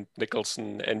between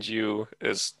Nicholson and you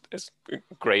is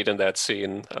great in that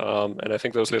scene, and I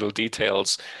think those little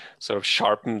details sort of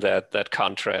sharpen that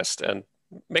contrast and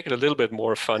make it a little bit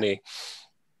more funny.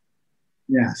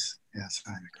 Yes, yes,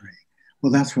 I agree.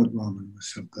 Well, that's what Roman was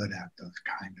so good at, those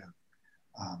kind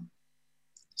of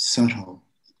subtle.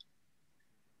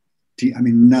 I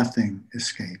mean, nothing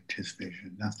escaped his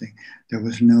vision. Nothing. There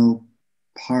was no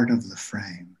part of the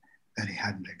frame that he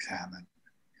hadn't examined.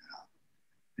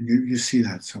 And you see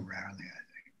that so rarely, I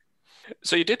think.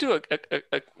 So you did do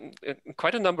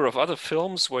quite a number of other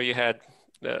films where you had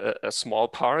small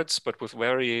parts, but with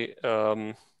very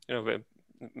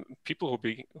people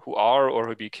who are or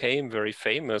who became very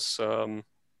famous,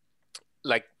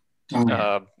 like Oh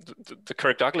yeah, the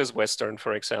Kirk Douglas Western,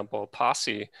 for example,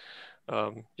 Posse.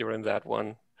 You're in that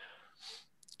one.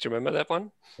 Do you remember that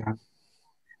one? yeah.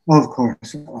 Well, of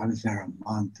course, I was there a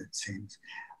month. It seems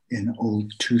in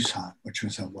old Tucson, which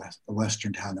was a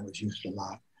western town that was used a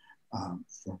lot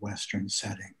for western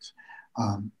settings.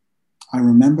 Um, I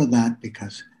remember that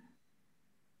because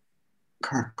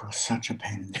Kirk was such a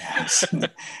pain in the ass.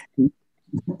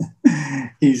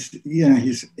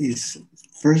 he's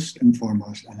first and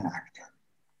foremost an actor,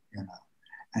 you know,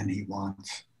 and he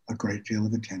wants a great deal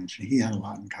of attention. He had a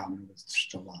lot in common with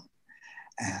Stallone,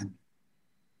 and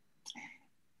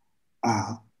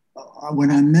uh,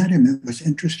 when I met him, it was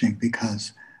interesting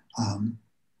because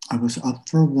I was up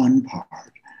for one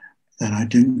part that I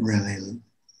didn't really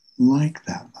like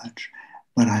that much,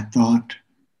 but I thought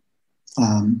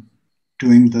um,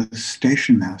 doing the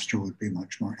station master would be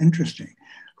much more interesting,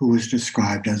 who was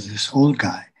described as this old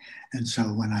guy. And so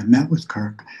when I met with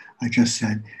Kirk, I just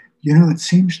said, it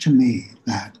seems to me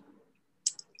that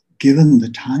given the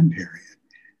time period,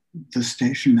 the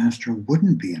station master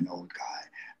wouldn't be an old guy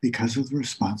because of the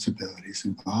responsibilities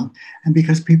involved and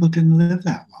because people didn't live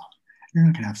that long. You're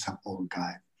not going to have some old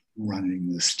guy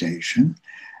running the station.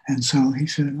 And so he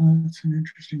said, oh, that's an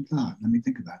interesting thought. Let me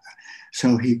think about that.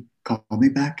 So he called me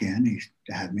back in. He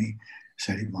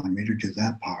said he wanted me to do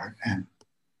that part. And,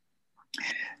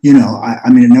 I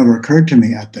mean, it never occurred to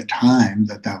me at the time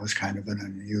that was kind of an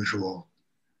unusual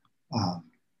um,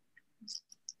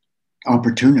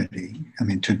 opportunity, I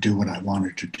mean, to do what I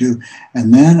wanted to do.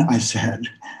 And then I said,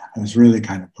 I was really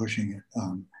kind of pushing it.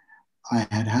 I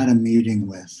had a meeting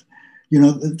with,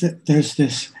 there's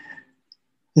this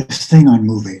thing on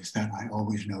movies that I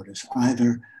always notice.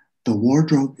 Either the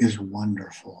wardrobe is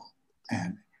wonderful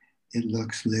and it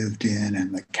looks lived in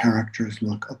and the characters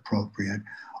look appropriate,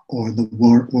 or the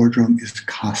wardrobe is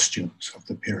costumes of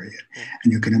the period.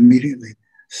 And you can immediately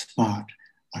spot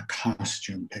a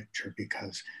costume picture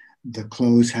because the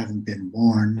clothes haven't been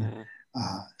worn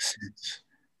since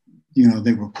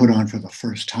they were put on for the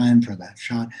first time for that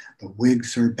shot. The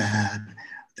wigs are bad,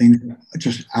 things are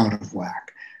just out of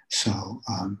whack. So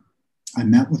I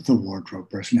met with the wardrobe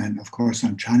person, and of course,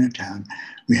 on Chinatown,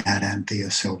 we had Anthea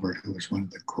Silbert, who was one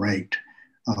of the great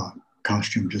uh,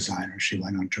 costume designers. She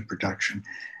went on to production,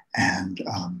 and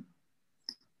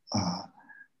uh,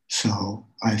 so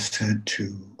I said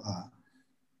to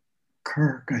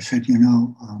Kirk, I said,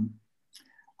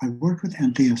 I worked with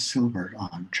Anthea Silbert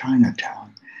on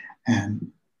Chinatown,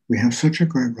 and we have such a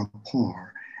great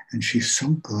rapport, and she's so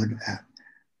good at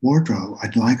wardrobe.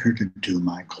 I'd like her to do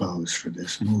my clothes for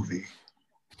this movie.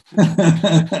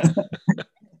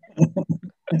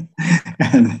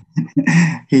 And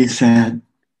he said,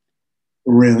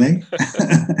 really?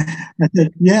 I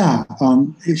said, yeah,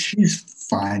 she's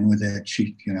fine with it.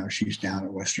 She's down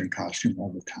at Western costume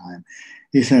all the time.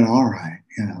 He said, all right,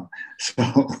 So,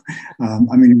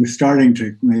 he was starting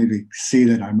to maybe see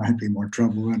that I might be more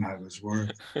trouble than I was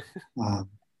worth. Um,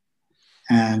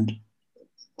 and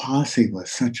Posse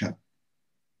was such a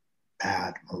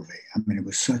bad movie. It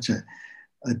was such a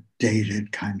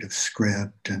dated kind of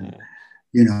script. And,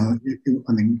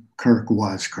 Kirk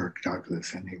was Kirk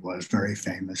Douglas, and he was very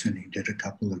famous, and he did a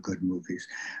couple of good movies.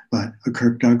 But a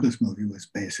Kirk Douglas movie was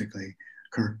basically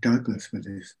Kirk Douglas with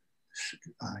his,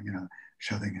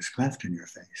 shoving his cleft in your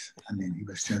face. He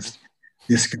was just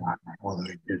this guy, although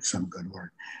he did some good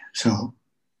work. So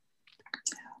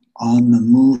on the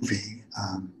movie,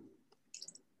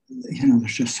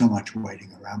 there's just so much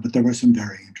waiting around, but there were some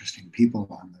very interesting people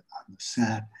on the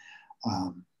set.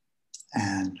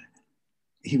 And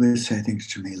he would say things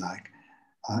to me like,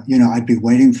 I'd be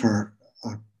waiting for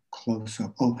a close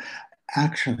up. Oh,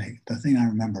 actually, the thing I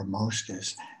remember most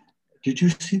is, did you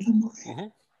see the movie? Mm-hmm.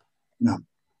 No,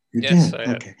 you yes, did?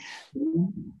 Okay.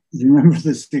 You remember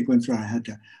the sequence where I had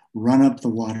to run up the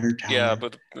water tower? Yeah,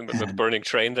 with the burning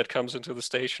train that comes into the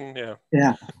station. Yeah.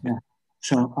 Yeah.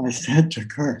 So I said to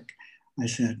Kirk, I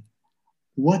said,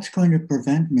 what's going to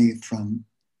prevent me from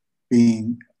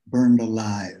being burned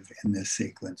alive in this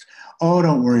sequence? Oh,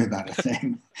 don't worry about a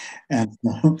thing. And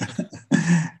so,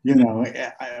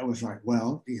 I was like,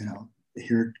 well,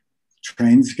 here,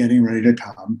 train's getting ready to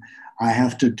come. I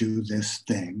have to do this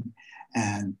thing.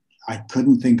 And I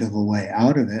couldn't think of a way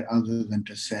out of it other than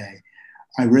to say,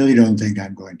 I really don't think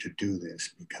I'm going to do this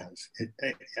because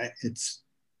it's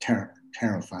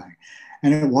terrifying.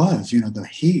 And it was, the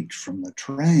heat from the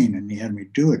train, and he had me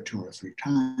do it 2 or 3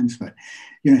 times. But,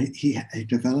 he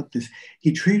developed this,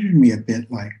 he treated me a bit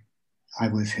like I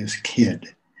was his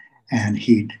kid. And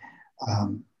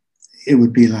it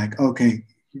would be like, okay,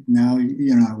 now,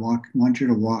 I want you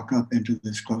to walk up into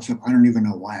this close up. I don't even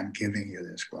know why I'm giving you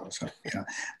this close up.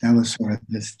 That was sort of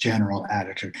this general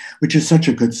attitude, which is such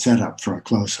a good setup for a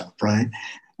close up, right?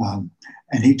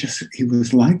 And he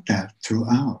was like that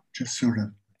throughout, just sort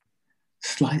of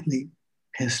slightly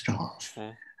pissed off.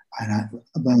 And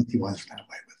he was that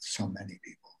way with so many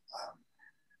people.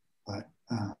 But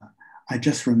I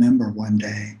just remember one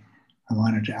day I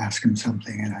wanted to ask him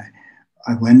something, and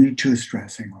I went into his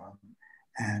dressing room,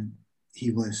 and he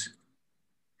was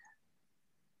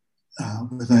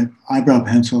with an eyebrow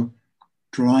pencil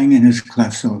drawing in his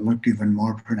cleft so it looked even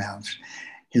more pronounced.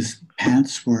 His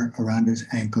pants were around his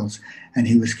ankles, and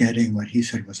he was getting what he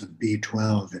said was a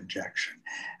B12 injection.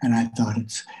 And I thought,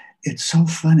 it's so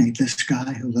funny. This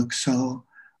guy who looks so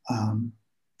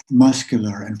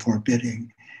muscular and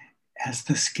forbidding has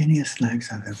the skinniest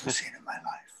legs I've ever seen in my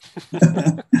life.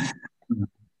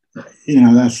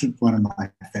 That's one of my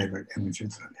favorite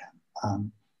images of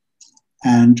him.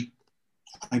 And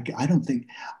I don't think,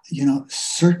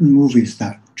 certain movies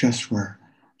that just were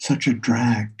such a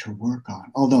drag to work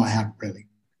on, although I had really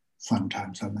fun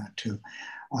times on that too.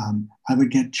 I would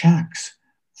get checks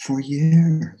for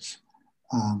years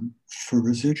for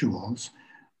residuals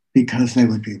because they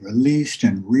would be released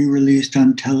and re-released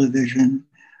on television.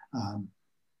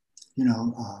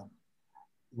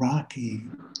 Rocky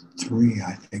 3,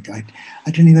 I think. I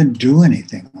didn't even do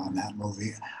anything on that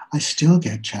movie. I still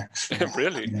get checks for that.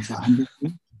 Really? It's 100.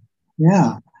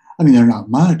 Yeah. They're not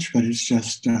much, but it's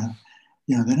just, then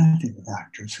I think of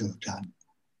actors who have done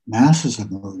masses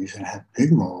of movies and had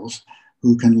big roles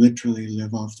who can literally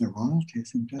live off their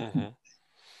royalties indefinitely.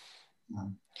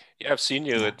 Yeah, I've seen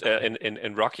you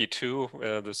in Rocky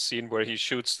 2, the scene where he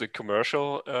shoots the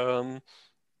commercial,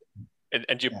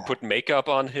 and you put makeup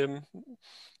on him,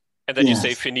 and then you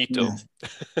say finito. Yes.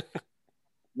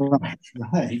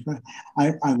 Right.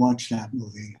 I watched that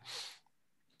movie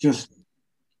just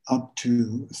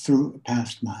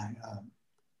past my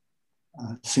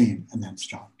scene and then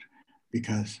stopped,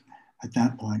 because at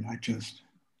that point I just,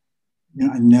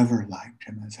 I never liked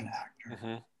him as an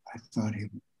actor. I thought he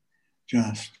was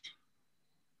just,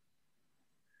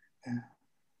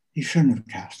 he shouldn't have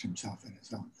cast himself in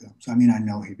his own films. I mean, I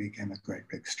know he became a great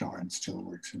big star and still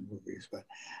works in movies, but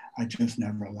I just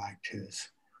never liked his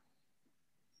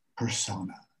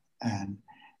persona. And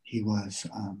he was,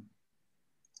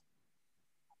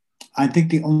 I think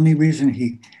the only reason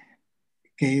he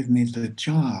gave me the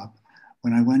job,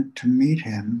 when I went to meet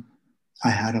him, I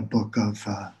had a book of,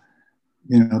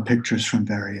 pictures from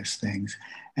various things.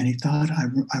 And he thought I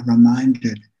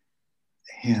reminded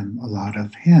him a lot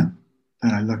of him,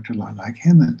 that I looked a lot like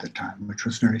him at the time, which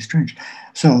was very strange.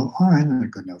 So, all right, that's a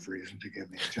good enough reason to give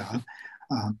me a job.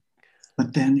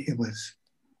 But then it was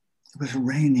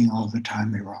raining all the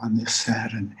time. We were on this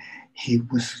set, and he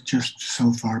was just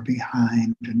so far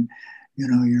behind. And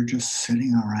you're just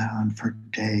sitting around for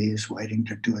days waiting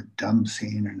to do a dumb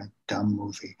scene in a dumb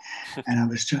movie. And I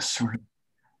was just sort of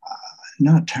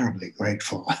not terribly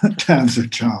grateful to have the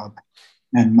job.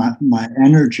 And my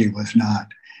energy was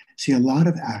not. See, a lot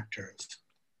of actors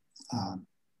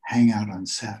hang out on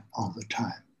set all the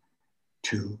time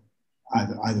to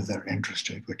either they're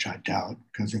interested, which I doubt,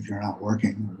 because if you're not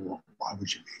working, why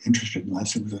would you be interested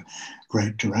unless it was a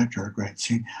great director, a great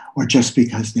scene, or just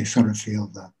because they sort of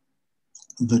feel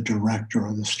the director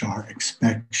or the star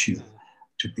expects you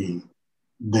to be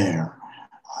there.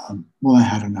 Well, I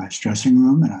had a nice dressing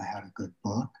room and I had a good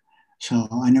book, so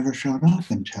I never showed up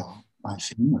until my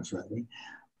scene was ready.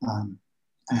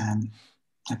 And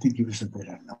I think he was a bit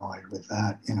annoyed with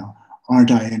that.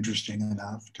 Aren't I interesting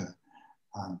enough to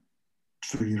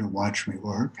for you to watch me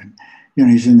work?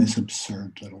 And he's in this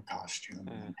absurd little costume.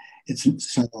 And it's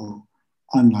so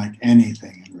unlike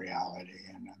anything in reality.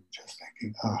 And I'm just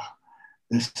thinking, oh,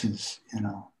 this is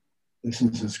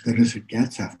as good as it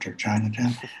gets after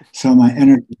Chinatown. So my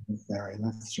energy was very,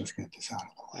 let's just get this out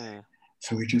of the way.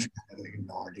 So we just kind of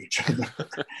ignored each other.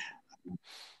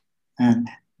 And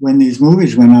when these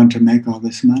movies went on to make all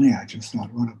this money, I just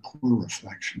thought, what a poor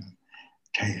reflection of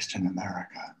taste in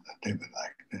America that they would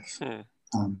like this.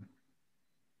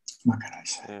 What can I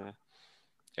say?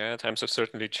 Yeah, times have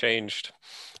certainly changed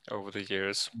over the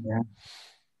years. Yeah.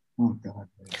 Oh, God.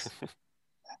 Yes.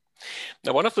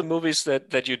 Now, one of the movies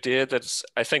that you did, that's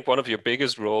I think one of your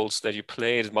biggest roles that you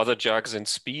played, Mother Jugs in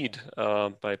Speed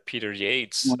by Peter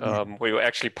Yates, where you're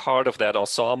actually part of that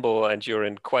ensemble and you're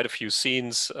in quite a few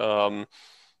scenes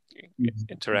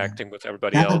interacting with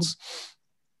everybody else.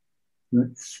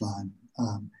 Good fun.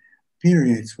 Peter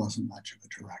Yates wasn't much of a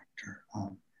director.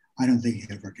 I don't think he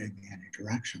ever gave me any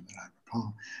direction that I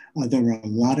recall. There were a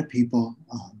lot of people,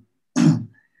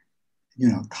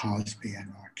 Cosby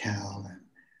and Raquel and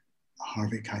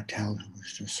Harvey Keitel, who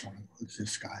was just sort of, who's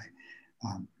this guy?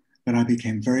 But I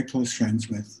became very close friends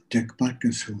with Dick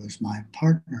Butkus, who was my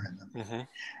partner in the movie.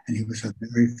 And he was a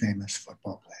very famous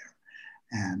football player.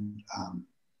 And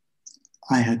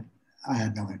I had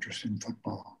no interest in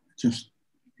football, just,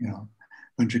 a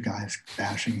bunch of guys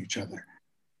bashing each other.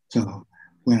 So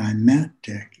when I met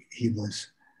Dick, he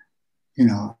was,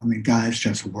 guys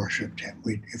just worshiped him.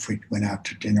 If we went out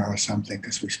to dinner or something,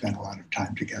 because we spent a lot of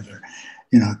time together,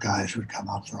 guys would come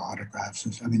up for autographs.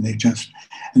 They just,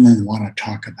 and then want to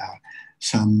talk about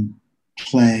some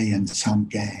play and some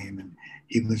game. And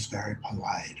he was very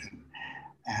polite.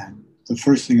 And the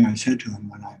first thing I said to him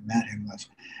when I met him was,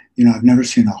 I've never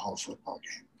seen a whole football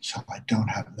game, so I don't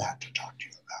have that to talk to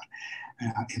you about.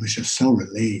 And he was just so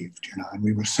relieved, and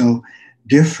we were so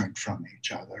different from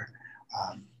each other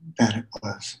that it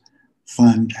was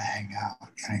fun to hang out.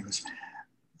 And he was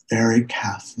very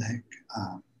Catholic.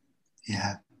 He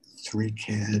had 3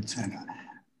 kids, and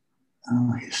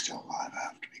he's still alive. I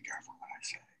have to be careful what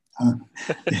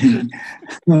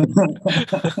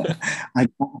I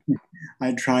say.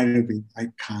 I try to be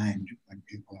kind when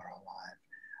people are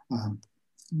alive.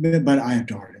 But I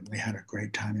adored him. We had a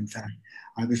great time. In fact,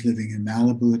 I was living in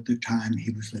Malibu at the time.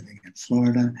 He was living in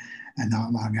Florida. And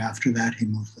not long after that, he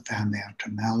moved the family out to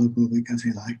Malibu because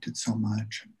he liked it so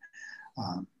much.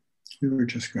 And we were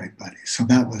just great buddies. So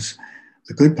that was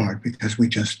the good part, because we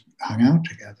just hung out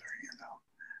together,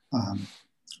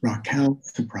 Raquel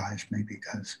surprised me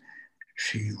because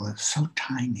she was so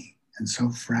tiny and so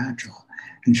fragile.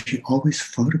 And she always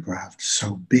photographed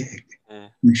so big.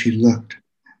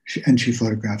 She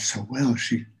photographed so well.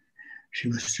 She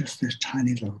was just this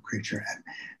tiny little creature and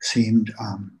seemed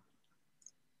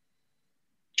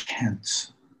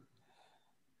tense.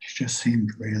 She just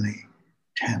seemed really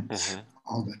tense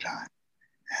all the time.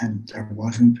 And there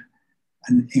wasn't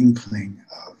an inkling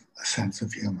of a sense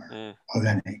of humor of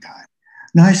any kind.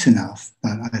 Nice enough,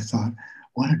 but I thought,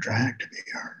 what a drag to be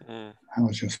her. I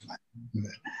was just with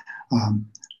it.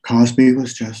 Cosby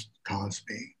was just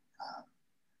Cosby.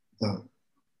 The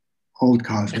old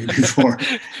Cosby before.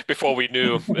 Before we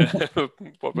knew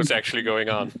what was actually going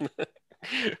on.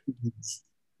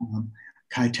 um,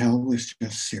 Keitel was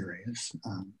just serious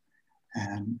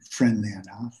and friendly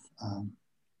enough.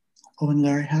 Oh, and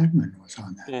Larry Hagman was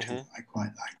on that too. I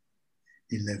quite liked.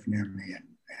 He lived near me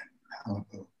in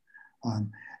Malibu.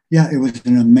 Yeah, it was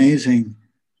an amazing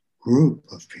group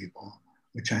of people,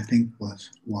 which I think was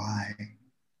why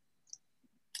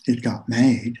it got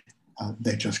made.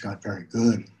 They just got very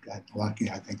good. Got lucky.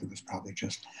 I think it was probably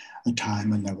just a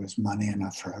time when there was money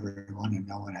enough for everyone and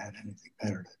no one had anything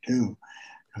better to do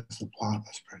because the plot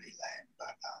was pretty lame.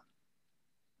 But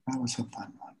that was a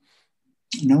fun one.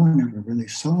 No one ever really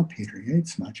saw Peter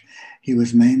Yates much. He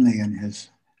was mainly in his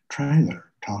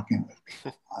trailer talking with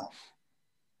people.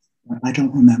 I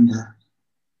don't remember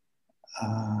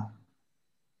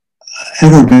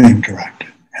ever being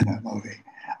directed in that movie,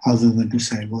 other than to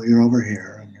say, well, you're over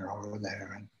here and you're over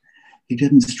there. And he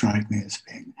didn't strike me as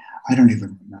being, I don't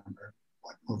even remember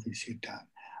what movies he'd done.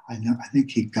 I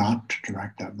think he got to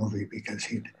direct that movie because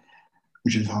he'd,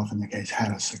 which is often the case,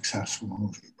 had a successful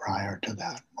movie prior to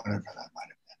that, whatever that might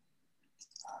have been.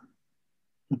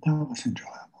 But that was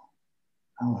enjoyable.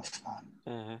 That was fun.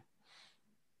 Mm-hmm.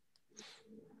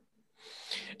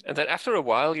 And then after a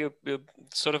while, you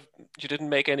didn't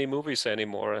make any movies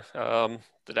anymore.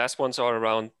 The last ones are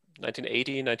around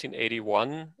 1980,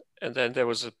 1981, and then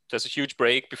there's a huge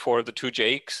break before The Two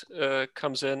Jakes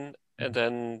comes in, and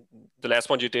then the last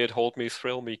one you did, Hold Me,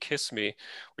 Thrill Me, Kiss Me,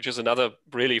 which is another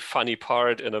really funny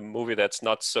part in a movie that's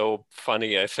not so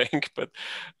funny, I think, but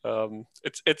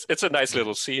it's a nice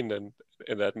little scene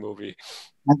in that movie.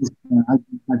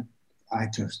 I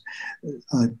just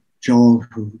Joel,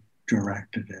 who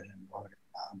directed it and wrote it,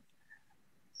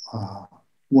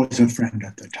 was a friend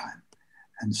at the time.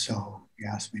 And so he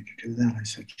asked me to do that. I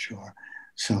said, sure.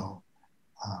 So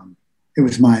it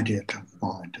was my idea to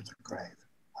fall into the grave.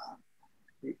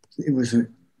 It was a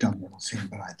dumb little scene,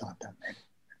 but I thought that made it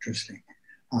interesting.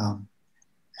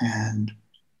 And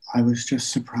I was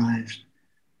just surprised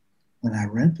when I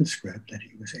read the script that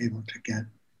he was able to get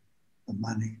the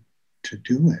money to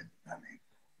do it. I mean,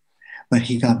 but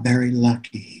he got very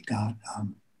lucky. He got,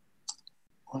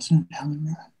 wasn't it Helen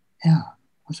Mirren? Yeah,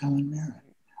 it was Helen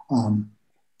Mirren.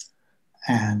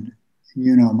 And,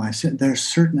 you know, there's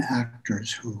certain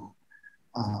actors who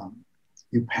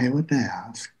you pay what they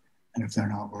ask, and if they're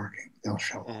not working, they'll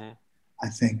show up. I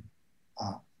think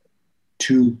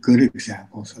two good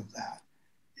examples of that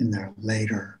in their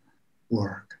later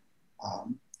work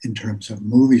in terms of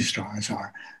movie stars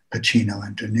are Pacino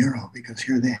and De Niro, because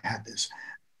here they had this,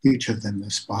 each of them,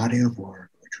 this body of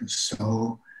work, which was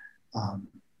so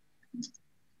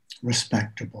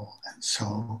respectable and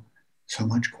so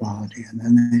much quality. And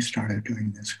then they started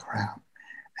doing this crap.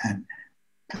 And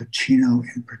Pacino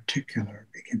in particular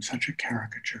became such a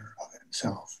caricature of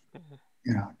himself.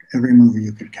 You know, every movie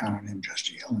you could count on him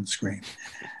just yell and scream.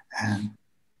 And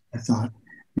I thought,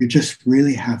 you just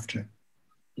really have to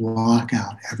block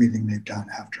out everything they've done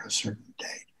after a certain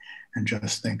date and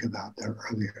just think about their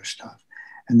earlier stuff.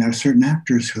 And there are certain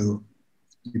actors who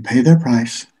you pay their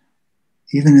price,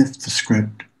 even if the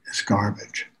script is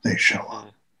garbage, they show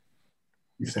up.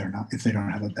 If they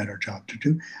don't have a better job to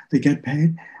do, they get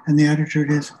paid. And the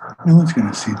attitude is, no one's going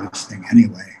to see this thing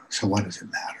anyway, so what does it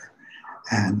matter?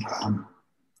 And,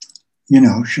 you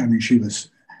know,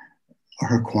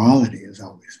 her quality is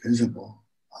always visible.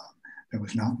 There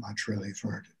was not much really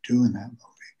for her to do in that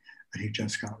movie, but he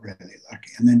just got really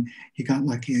lucky. And then he got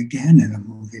lucky again in a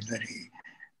movie that he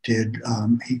did.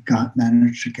 He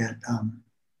managed to get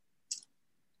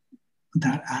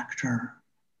that actor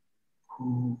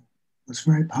who was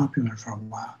very popular for a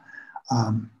while,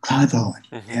 Clive Owen,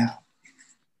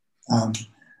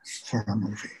 for a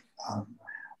movie.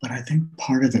 But I think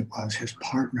part of it was his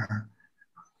partner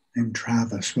named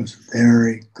Travis was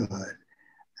very good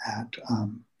at,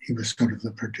 he was sort of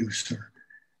the producer,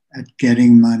 at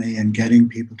getting money and getting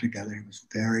people together. He was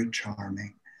very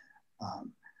charming,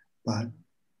 but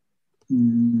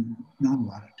not a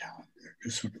lot of talent there,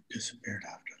 just sort of disappeared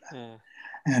after that.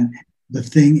 And the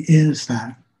thing is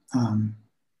that,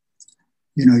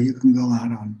 you know, you can go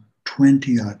out on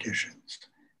 20 auditions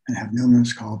and have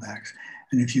numerous callbacks.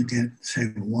 And if you get,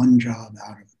 say, one job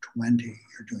out of 20,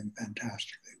 you're doing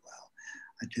fantastically well.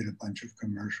 I did a bunch of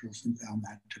commercials and found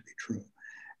that to be true.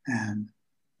 And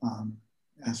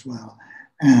as well.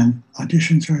 And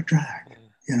auditions are a drag.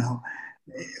 You know,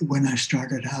 when I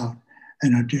started out,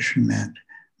 an audition meant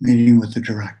meeting with the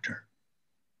director.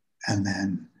 And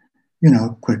then, you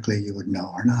know, quickly you would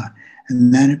know or not.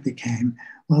 And then it became,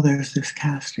 well, there's this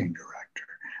casting director.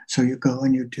 So you go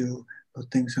and you do put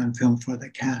things on film for the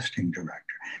casting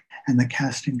director. And the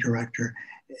casting director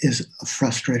is a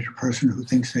frustrated person who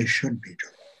thinks they should be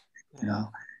directing, you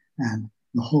know? And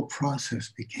the whole process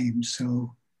became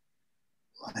so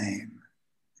lame.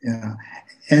 You know,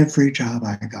 every job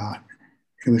I got,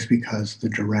 it was because the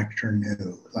director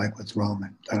knew, like with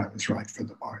Roman, that I was right for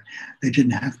the part. They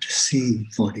didn't have to see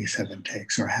 47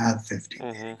 takes or have 50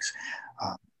 takes.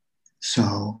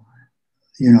 So,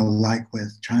 you know, like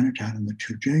with Chinatown and the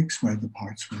Two Jakes, where the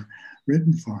parts were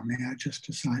written for me, I just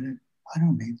decided, I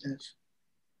don't need this.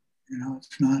 You know,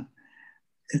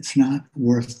 it's not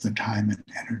worth the time and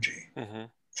energy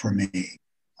for me.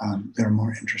 There are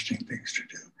more interesting things to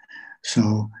do.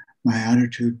 So my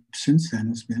attitude since then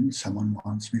has been, someone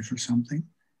wants me for something,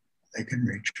 they can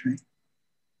reach me.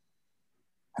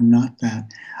 I'm not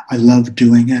that, I love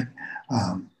doing it,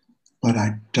 but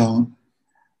I don't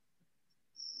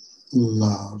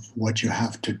love what you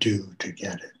have to do to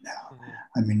get it now.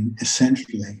 I mean,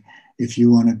 essentially, if you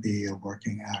want to be a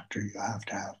working actor, you have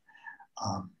to have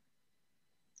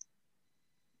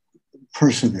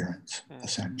perseverance,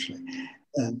 essentially.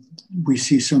 We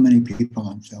see so many people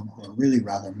on film who are really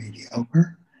rather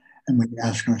mediocre, and we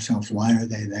ask ourselves, why are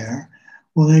they there?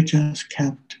 Well, they just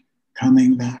kept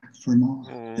coming back for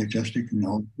more. They just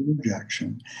ignored the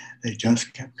rejection. They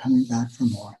just kept coming back for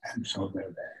more, and so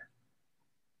they're there.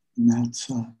 And that's,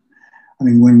 I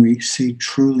mean, when we see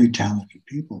truly talented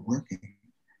people working,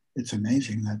 it's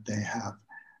amazing that they have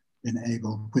been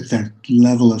able, with their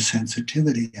level of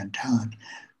sensitivity and talent,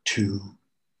 to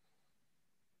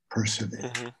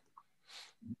persevere.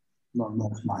 Well,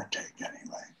 that's my take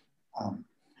anyway.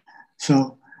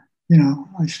 So, you know,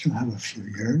 I still have a few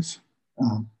years,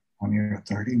 20 or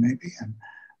 30 maybe, and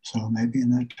so maybe in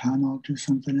that time I'll do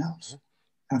something else,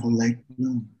 have a late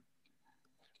bloom.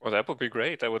 Well, that would be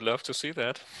great. I would love to see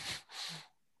that.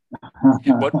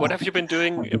 What have you been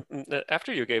doing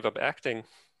after you gave up acting?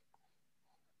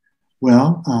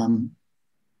 Well,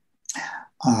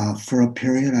 for a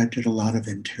period, I did a lot of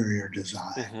interior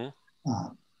design.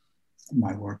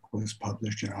 My work was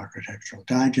published in Architectural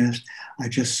Digest. I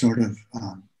just sort of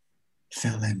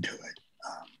fell into it.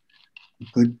 A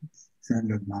good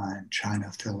friend of mine,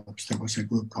 China Phillips, there was a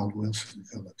group called Wilson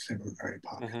Phillips. They were very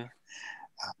popular.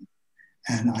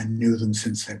 And I knew them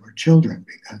since they were children,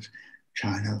 because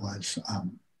China was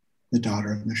the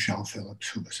daughter of Michelle Phillips,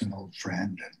 who was an old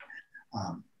friend.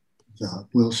 And the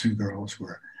Wilson girls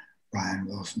were Brian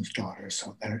Wilson's daughters.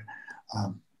 So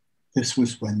this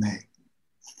was when they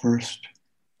first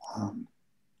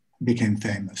became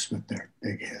famous with their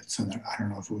big hits. And I don't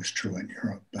know if it was true in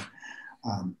Europe, but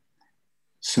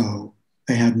so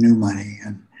they had new money,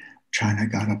 and China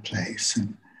got a place.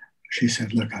 And she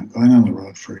said, look, I'm going on the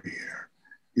road for a year.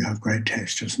 You have great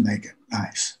taste, just make it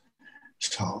nice.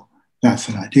 So that's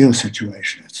an ideal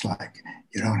situation. It's like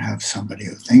you don't have somebody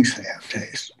who thinks they have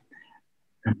taste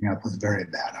coming up with very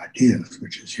bad ideas,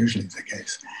 which is usually the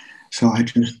case. So I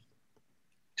just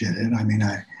did it. I mean,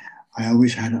 I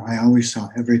always saw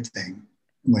everything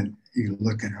when you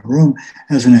look in a room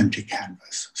as an empty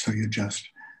canvas. So you just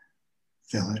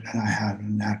fill it. And I had a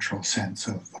natural sense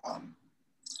of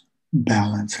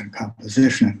balance and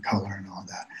composition and color and all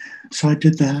that. So I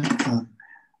did that.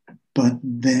 But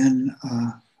then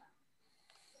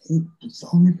the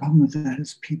only problem with that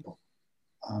is people.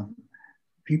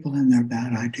 People and their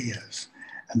bad ideas.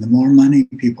 And the more money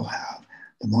people have,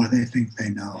 the more they think they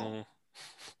know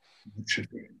it should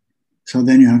be. So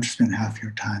then you have to spend half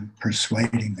your time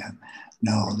persuading them,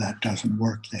 no, that doesn't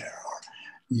work there. Or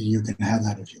you can have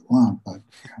that if you want, but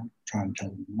try and tell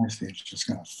them nicely, it's just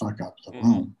going to fuck up the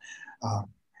room.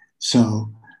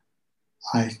 So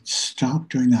I stopped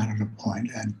doing that at a point,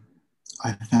 and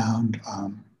I found,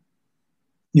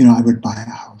 I would buy a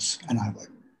house and I would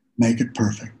make it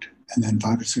perfect. And then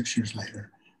 5 or 6 years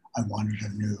later, I wanted a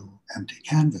new empty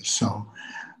canvas. So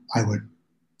I would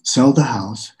sell the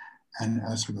house, and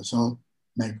as a result,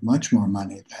 make much more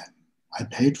money than I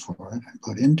paid for it and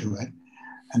put into it.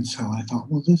 And so I thought,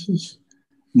 well, this is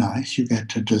nice. You get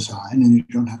to design and you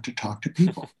don't have to talk to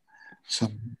people. So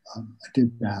I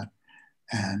did that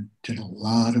and did a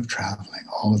lot of traveling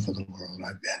all over the world.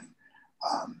 I've been,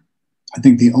 I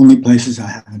think the only places I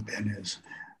haven't been is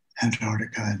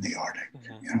Antarctica and the Arctic,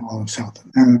 all of South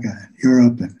America and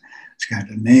Europe and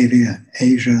Scandinavia and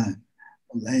Asia and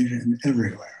Malaysia and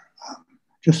everywhere,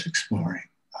 just exploring.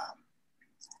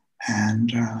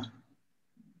 And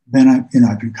then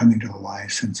I've been coming to Hawaii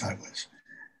since I was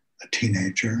a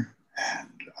teenager and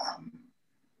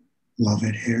love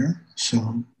it here.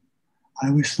 So I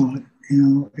always thought,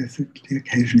 if the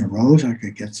occasion arose, I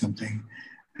could get something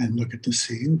and look at the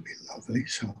sea. It would be lovely.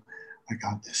 So I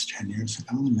got this 10 years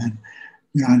ago. And then,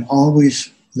 I'd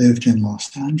always lived in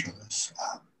Los Angeles,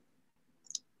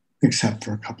 except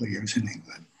for a couple of years in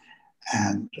England.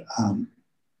 And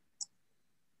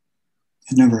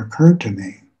it never occurred to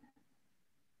me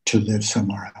to live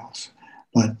somewhere else.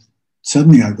 But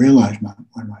suddenly I realized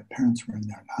when my parents were in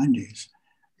their 90s,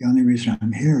 the only reason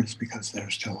I'm here is because they're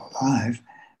still alive.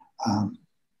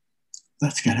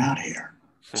 Let's get out of here.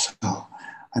 So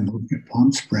I moved to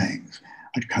Palm Springs.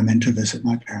 I'd come in to visit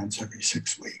my parents every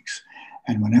 6 weeks.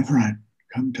 And whenever I'd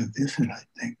come to visit, I'd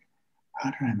think,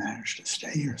 how did I manage to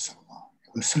stay here so long?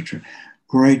 It was such a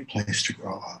great place to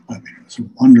grow up. I mean, it was a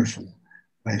wonderful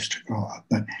place to grow up.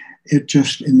 But it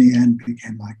just, in the end,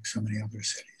 became like so many other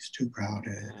cities, too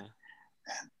crowded. And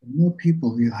the more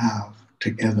people you have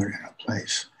together in a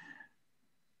place,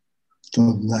 the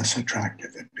less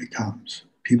attractive it becomes.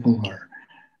 People are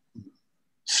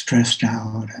stressed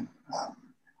out and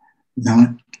not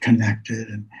connected.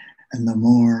 And the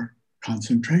more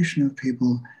concentration of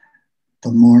people,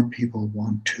 the more people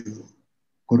want to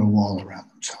put a wall around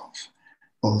themselves,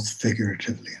 both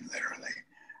figuratively and literally.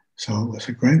 So it was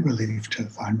a great relief to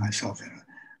find myself in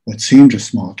what seemed a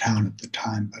small town at the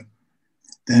time, but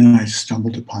then I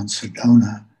stumbled upon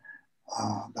Sedona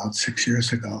about 6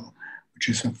 years ago, which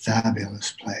is a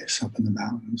fabulous place up in the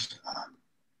mountains.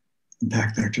 In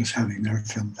fact, they're just having their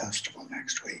film festival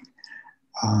next week.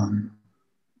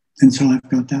 And so I've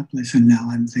got that place, and now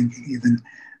I'm thinking, even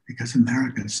because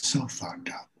America is so fucked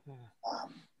up,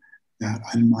 that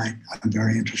I'm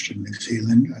very interested in New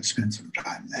Zealand. I spent some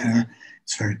time there.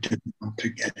 It's very difficult to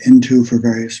get into for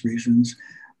various reasons,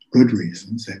 good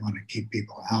reasons. They want to keep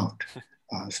people out,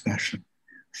 especially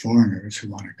foreigners who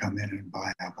want to come in and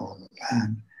buy up all the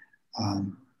land.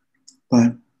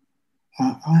 But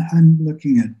I'm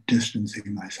looking at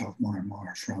distancing myself more and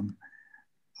more from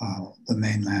the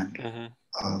mainland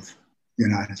of the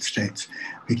United States,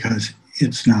 because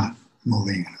it's not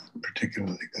moving in a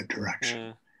particularly good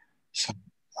direction. So,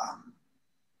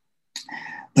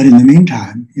 but in the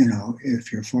meantime,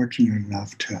 if you're fortunate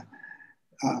enough to,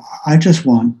 I just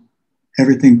want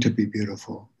everything to be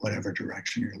beautiful, whatever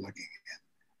direction you're looking in.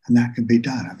 And that can be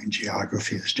done. I mean,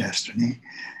 geography is destiny.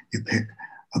 You pick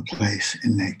a place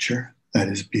in nature that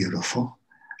is beautiful,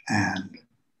 and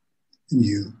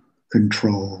you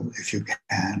control, if you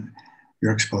can,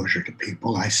 your exposure to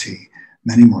people. I see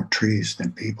many more trees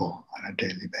than people on a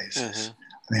daily basis.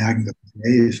 I mean, I can go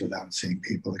days without seeing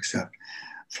people except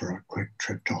for a quick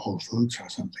trip to Whole Foods or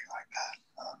something like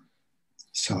that.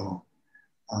 So,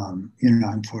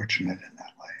 I'm fortunate in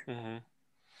that way.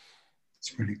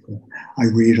 It's pretty cool. I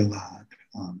read a lot.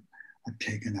 I've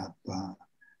taken up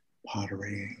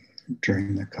pottery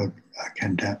during the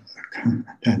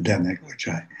pandemic, which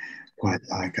I quite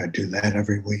like. I do that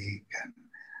every week. And,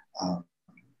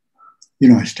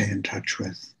 I stay in touch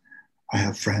with, I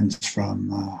have friends from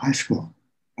high school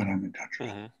that I'm in touch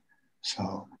with.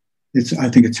 So I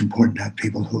think it's important to have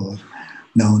people who have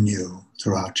known you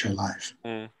throughout your life.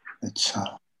 It's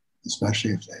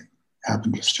especially if they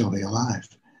happen to still be alive.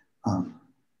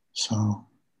 So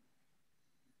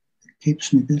it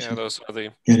keeps me busy. Yeah, those are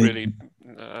the really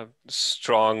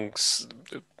strong,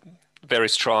 very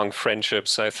strong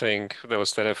friendships, I think,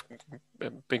 those that have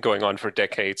been going on for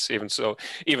decades.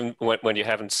 Even when you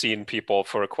haven't seen people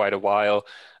for quite a while,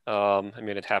 I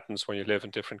mean, it happens when you live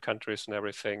in different countries and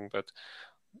everything, but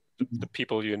the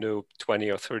people you knew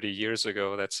 20 or 30 years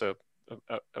ago, that's a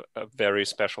very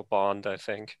special bond, I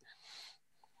think.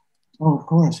 Oh, of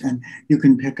course. And you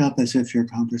can pick up as if your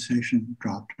conversation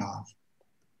dropped off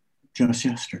just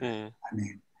yesterday. I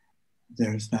mean,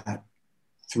 there's that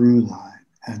through line.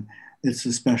 And it's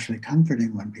especially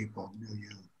comforting when people knew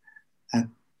you at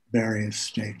various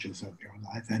stages of your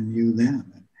life and knew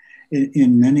them. And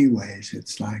in many ways,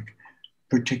 it's like,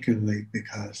 particularly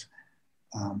because,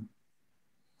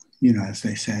 as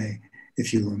they say,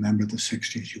 if you remember the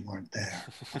 60s, you weren't there.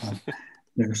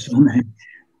 There's so many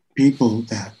people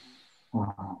that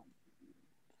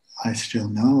I still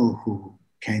know who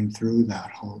came through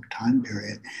that whole time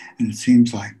period. And it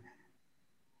seems like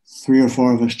 3 or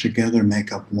 4 of us together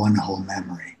make up one whole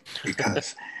memory,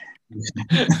 because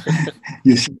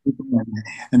you see people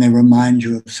and they remind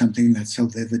you of something that's so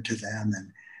vivid to them,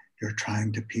 and you're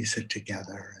trying to piece it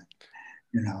together,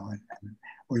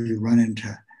 or you run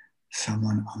into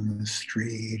someone on the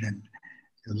street and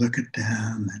you look at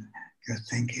them and you're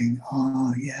thinking,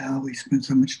 oh yeah, we spent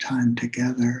so much time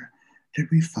together. Did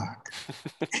we fuck?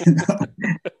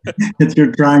 If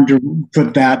you're trying to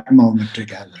put that moment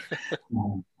together.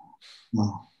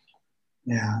 Well,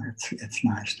 yeah, it's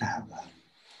nice to have that.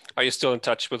 Are you still in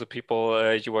touch with the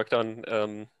people you worked on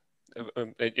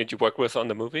Did you work with on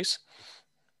the movies?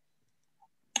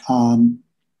 Um,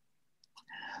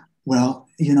 well,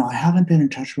 I haven't been in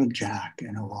touch with Jack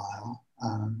in a while.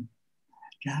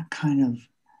 Jack kind of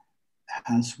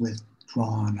has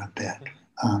withdrawn a bit.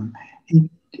 Um, he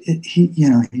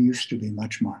used to be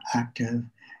much more active,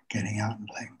 getting out and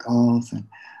playing golf,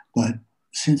 but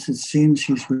since it seems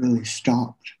he's really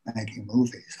stopped making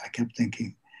movies, I kept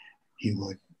thinking he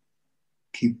would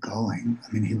keep going.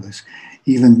 I mean, he was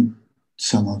even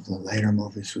some of the later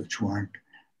movies which weren't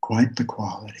quite the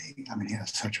quality. I mean, he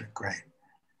has such a great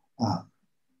uh,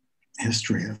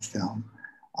 history of film,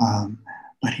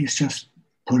 but he's just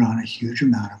put on a huge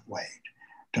amount of weight.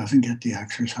 Doesn't get the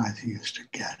exercise he used to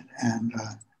get, and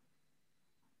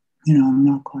I'm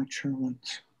not quite sure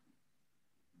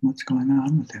what's going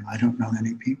on with him. I don't know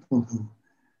any people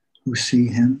who see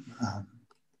him.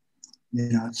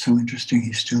 It's so interesting.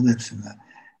 He still lives in the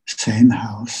same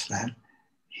house that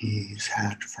he's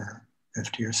had for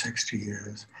 50 or 60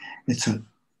 years. It's a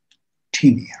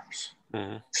teeny house,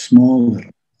 small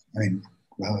little. I mean,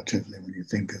 relatively, when you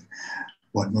think of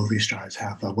what movie stars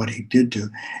have. But what he did do,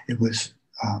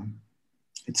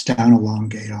 it's down a long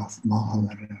gate off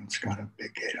Mulholland, and it's got a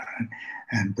big gate on it.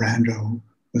 And Brando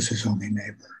was his only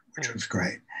neighbor, which was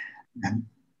great. And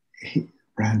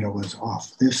Brando was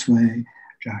off this way,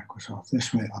 Jack was off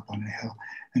this way, up on a hill.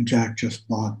 And Jack just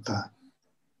bought the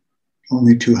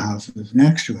only two houses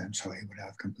next to him, so he would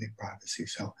have complete privacy.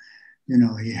 So,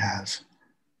 he has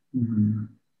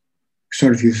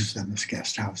sort of uses them as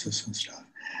guest houses and stuff.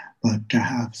 But to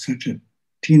have such a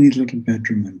teeny little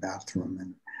bedroom and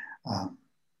bathroom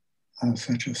and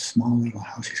such a small little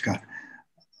house, he's got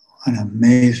an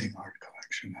amazing art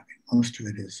collection. I mean, most of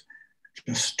it is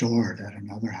just stored at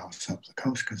another house up the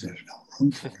coast because there's no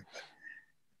room for it.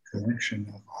 But the collection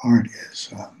of art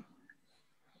is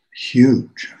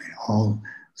huge. I mean, all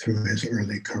through his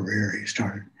early career, he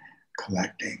started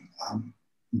collecting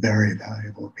very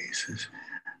valuable pieces.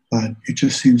 But it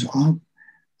just seems odd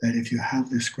that if you have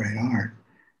this great art,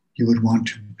 you would want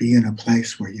to be in a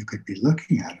place where you could be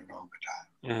looking at it all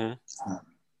the time.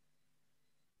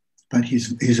 But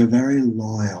he's a very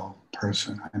loyal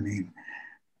person. I mean,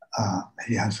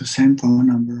 he has the same phone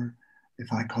number.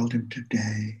 If I called him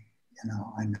today,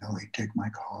 I know he'd take my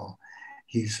call.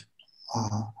 He's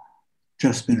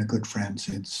just been a good friend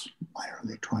since my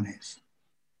early 20s.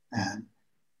 And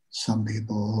some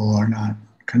people are not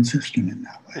consistent in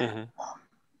that way.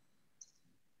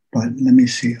 But let me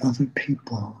see, other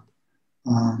people.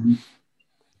 I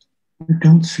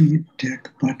don't see Dick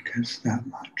Butkus that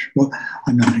much. Well,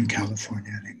 I'm not in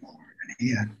California anymore. And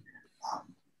he had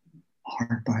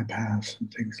heart bypass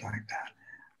and things like that.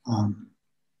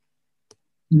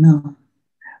 No.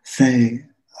 Faye,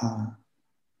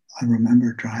 I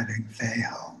remember driving Faye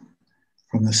home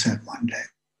from the set one day.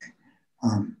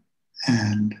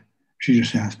 And she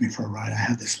just asked me for a ride. I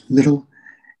had this little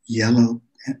yellow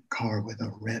car with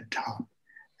a red top,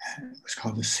 and it was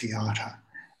called a Ciata,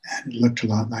 and it looked a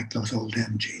lot like those old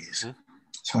MGs.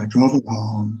 So I drove her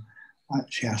home.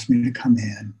 She asked me to come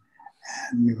in,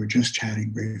 and we were just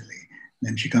chatting briefly.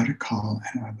 Then she got a call,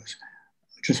 and I was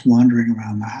just wandering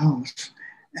around the house,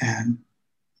 and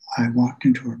I walked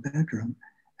into her bedroom,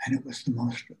 and it was the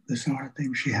most bizarre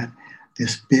thing. She had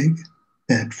this big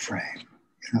bed frame,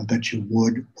 that you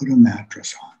would put a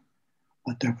mattress on,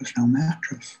 but there was no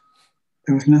mattress.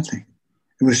 There was nothing.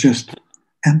 It was just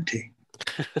empty.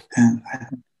 And I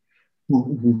thought, well,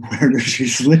 where does she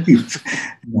sleep?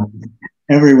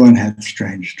 Everyone had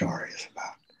strange stories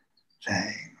about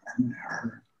Faye and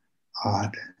her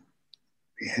odd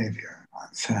behavior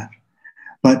on set.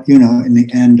 But, in the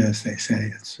end, as they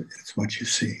say, it's what you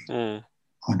see on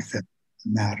film that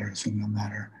matters. And no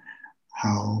matter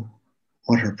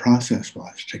what her process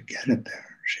was to get it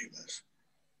there, she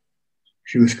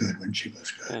was good when she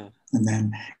was good. And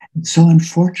then it's so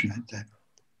unfortunate that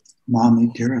Mommy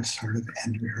Dearest sort of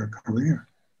ended her career.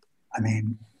 I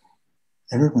mean,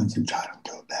 everyone's entitled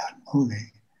to a bad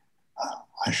movie,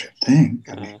 I should think.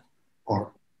 I mean,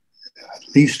 or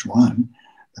at least one,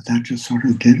 but that just sort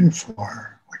of did it for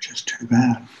her, which is too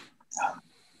bad.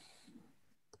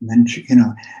 And then,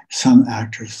 some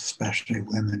actors, especially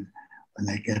women, when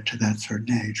they get to that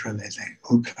certain age where they think,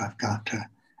 oops, I've got to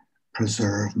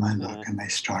preserve my look, and they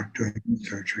start doing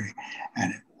surgery,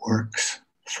 and it works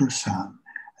for some,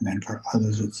 and then for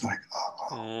others it's like,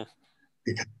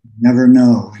 because you never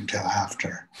know until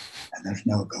after, and there's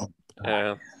no going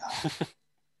back.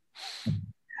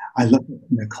 I look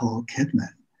at Nicole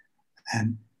Kidman,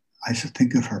 and I should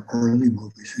think of her early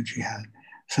movies, and she had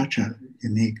such a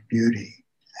unique beauty.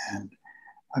 And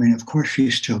I mean, of course,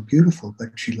 she's still beautiful,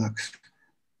 but she looks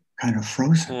kind of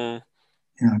frozen. Mm.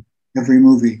 You know, every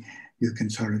movie you can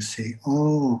sort of see,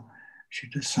 oh, she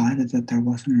decided that there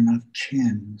wasn't enough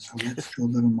chin, so let's do a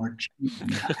little more chin.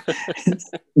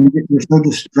 You're so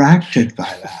distracted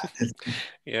by that.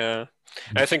 Yeah,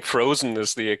 I think frozen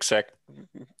is the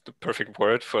perfect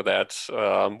word for that.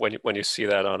 When you see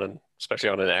that on especially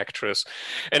on an actress,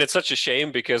 and it's such a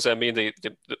shame because I mean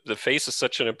the face is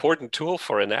such an important tool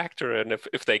for an actor, and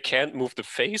if they can't move the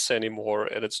face anymore,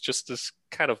 and it's just this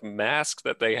kind of mask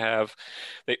that they have,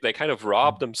 they kind of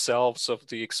rob themselves of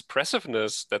the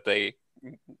expressiveness that they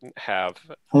have.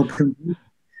 Oh, but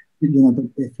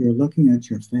if you're looking at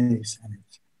your face and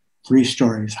it's 3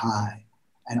 stories high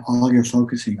and all you're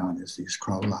focusing on is these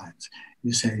crow lines,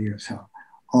 you say to yourself,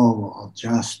 oh, well, I'll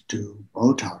just do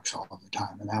Botox all the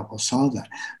time and that will solve that.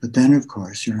 But then, of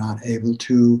course, you're not able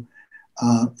to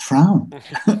frown.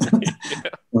 Yeah.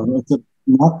 So it's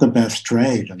not the best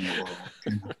trade in the world.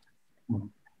 You know?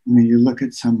 I mean, you look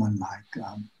at someone like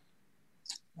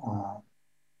uh,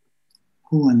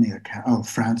 who won the account? Oh,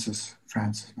 Frances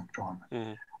McDormand.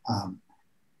 Mm. Um,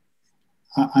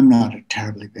 I'm not a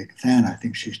terribly big fan. I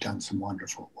think she's done some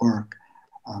wonderful work,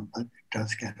 but it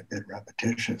does get a bit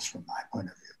repetitious from my point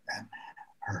of view. And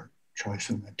her choice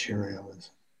of material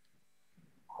is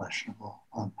questionable.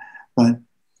 But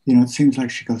you know, it seems like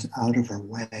she goes out of her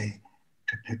way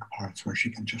to pick parts where she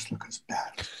can just look as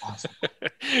bad as possible.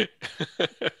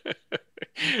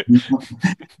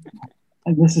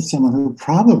 And this is someone who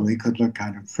probably could look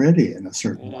kind of pretty in a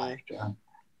certain light. I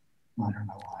don't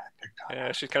know why I picked on Yeah,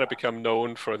 her. she's kind of become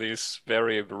known for these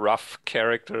very rough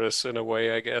characters in a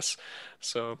way, I guess.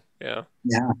 So, yeah.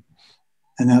 Yeah.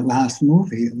 And that last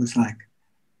movie, it was like,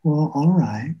 well, all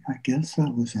right, I guess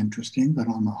that was interesting, but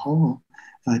on the whole,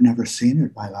 if I'd never seen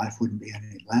it, my life wouldn't be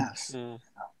any less, Mm.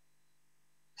 you know,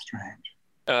 strange.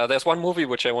 There's one movie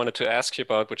which I wanted to ask you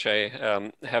about, which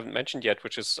I haven't mentioned yet,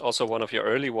 which is also one of your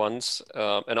early ones,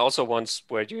 and also ones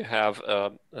where you have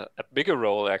a bigger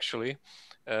role actually,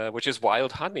 which is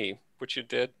Wild Honey, which you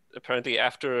did apparently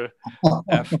after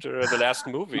the last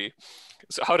movie.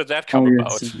 So how did that come Oh,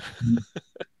 yes. about?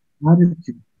 How did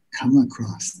you come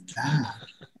across that?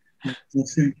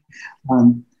 Let's see.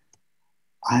 Um,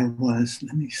 I was,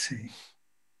 let me see,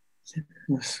 it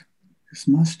was, this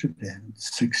must have been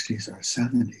 60s or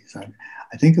 70s.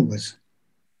 I think it was,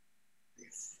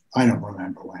 I don't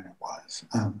remember when it was,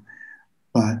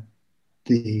 but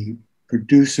the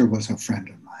producer was a friend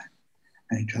of mine.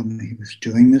 And he told me he was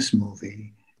doing this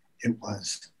movie. It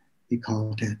was, he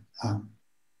called it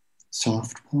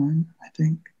soft porn, I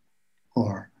think.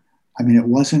 Or, I mean, it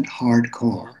wasn't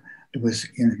hardcore. It was,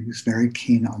 you know, he was very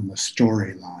keen on the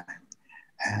storyline.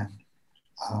 And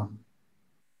um,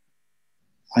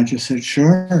 I just said,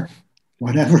 sure,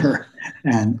 whatever.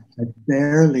 And I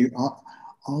barely,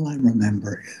 all I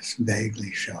remember is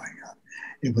vaguely showing up.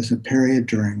 It was a period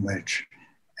during which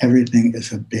everything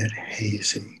is a bit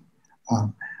hazy.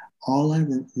 Um, all I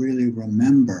really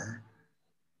remember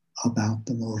about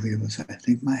the movie was I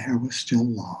think my hair was still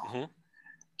long. Mm-hmm.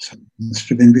 So it must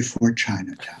have been before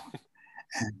Chinatown.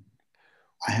 And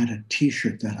I had a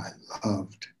T-shirt that I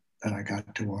loved that I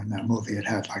got to wear in that movie. It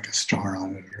had like a star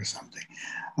on it or something.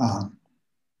 Um,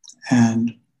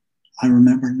 and I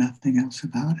remember nothing else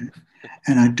about it.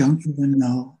 And I don't even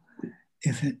know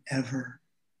if it ever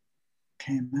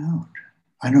came out.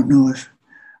 I don't know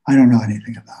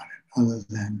anything about it other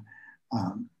than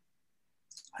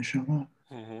I showed up.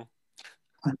 Mm-hmm.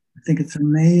 I think it's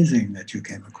amazing that you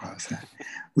came across that.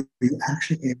 Were you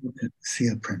actually able to see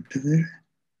a print of it?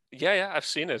 Yeah, yeah, I've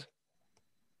seen it.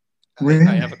 I have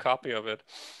a Really? copy of it.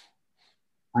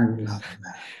 I love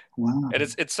that. Wow. And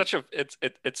it's such a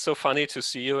it's so funny to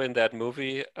see you in that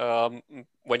movie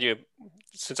when you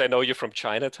since I know you from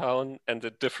Chinatown and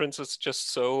the difference is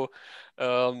just so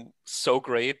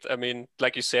great. I mean,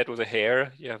 like you said with the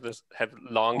hair, you have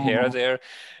long hair Oh, there,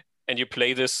 and you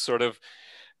play this sort of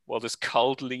this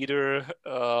cult leader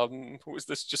who is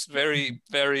this just very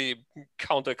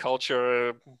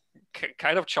counterculture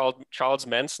kind of Charles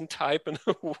Manson type in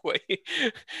a way,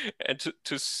 and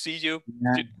to see you.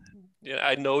 yeah, Yeah,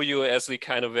 I know you as the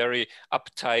kind of very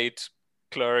uptight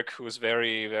clerk who's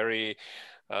very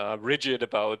rigid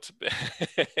about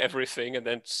everything, and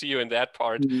then see you in that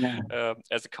part yeah.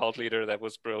 as a cult leader. That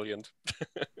was brilliant.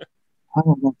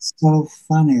 Oh, that's so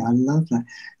funny. I love that.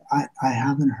 I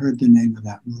haven't heard the name of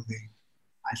that movie,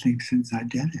 I think, since I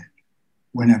did it,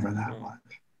 whenever that Mm. was.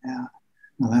 Yeah.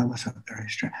 Well, that was a very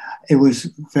strange. It was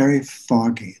very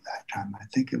foggy that time. I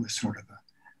think it was sort of a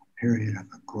period of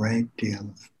a great deal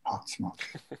of pot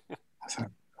smoking. So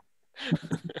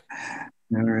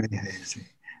very hazy.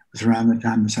 was around the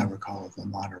time, as I recall, of the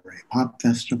Monterey Pop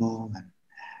Festival. And,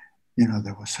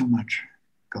 there was so much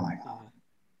going on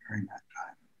during that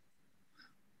time.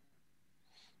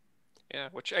 Yeah,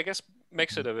 which I guess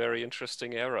makes it a very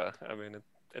interesting era. I mean, it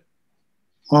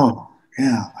Oh,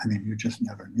 yeah. I mean, you just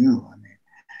never knew. I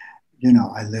mean,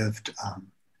 I lived,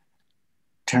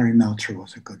 Terry Melcher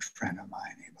was a good friend of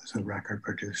mine. He was a record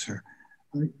producer.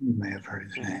 You may have heard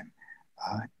his name.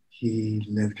 He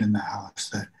lived in the house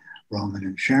that Roman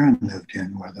and Sharon lived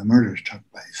in, where the murders took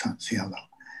place on Cielo.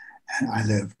 And I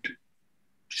lived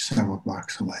several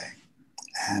blocks away.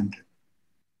 And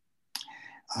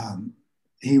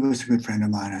he was a good friend of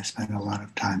mine. I spent a lot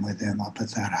of time with him up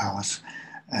at that house.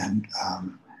 And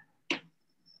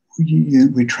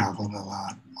we traveled a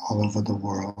lot all over the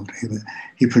world.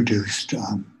 He produced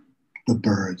The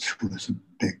Byrds, who was a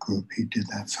big group. He did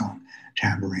that song,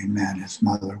 Tambourine Man. His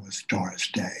mother was Doris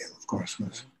Day, who of course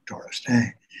was Doris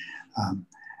Day.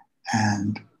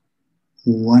 And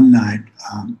one night,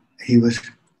 he was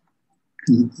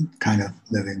kind of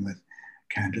living with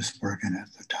Candice Bergen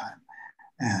at the time.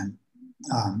 And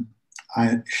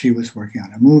she was working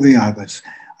on a movie. I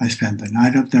spent the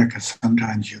night up there because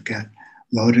sometimes you get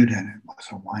loaded and it was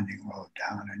a winding road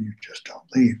down and you just don't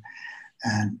leave.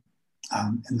 And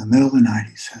in the middle of the night,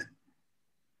 he said,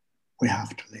 "We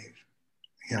have to leave."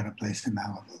 He had a place in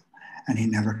Malibu. And he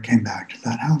never came back to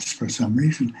that house for some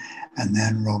reason. And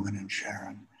then Roman and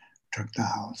Sharon took the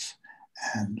house.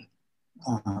 And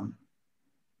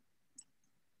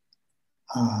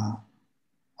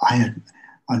I had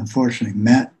unfortunately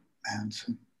met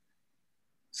Manson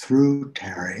through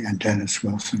Terry and Dennis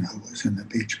Wilson, who was in the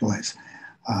Beach Boys,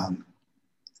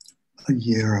 a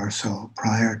year or so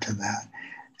prior to that.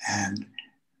 And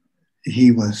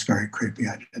he was very creepy.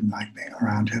 I didn't like being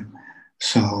around him.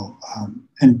 So,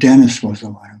 and Dennis was the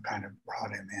one who kind of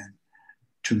brought him in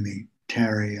to meet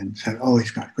Terry and said, "Oh,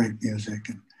 he's got great music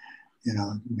and,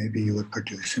 maybe you would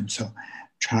produce him." So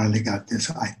Charlie got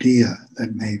this idea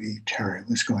that maybe Terry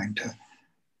was going to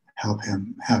help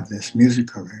him have this music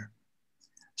career.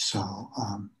 So,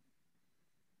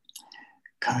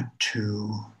 cut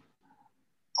to,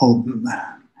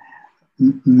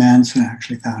 Manson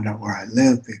actually found out where I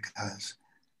lived because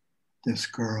this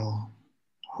girl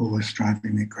who was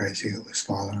driving me crazy, who was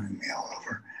following me all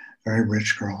over, very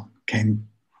rich girl, came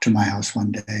to my house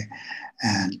one day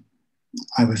and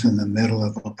I was in the middle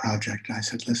of a project. And I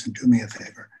said, "Listen, do me a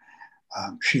favor."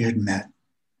 She had met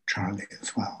Charlie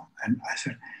as well. And I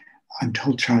said, "I'm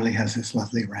told Charlie has this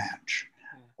lovely ranch.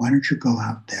 Why don't you go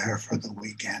out there for the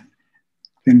weekend?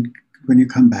 Then when you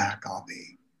come back, I'll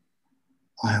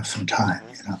have some time,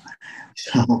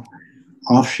 So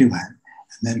off she went.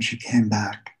 And then she came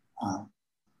back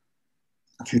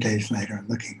a few days later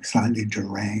looking slightly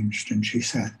deranged. And she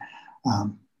said,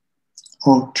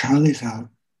 "Oh, Charlie's out."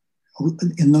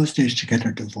 In those days, to get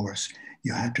a divorce,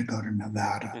 you had to go to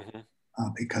Nevada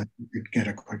because you could get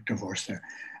a quick divorce there.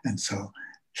 And so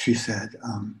she said,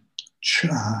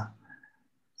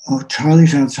 "Oh,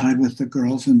 Charlie's outside with the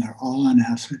girls and they're all on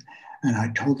acid. And I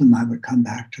told them I would come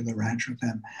back to the ranch with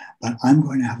them, but I'm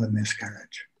going to have a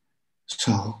miscarriage."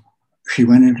 So she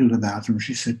went into the bathroom.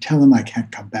 She said, "Tell him I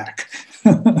can't come back."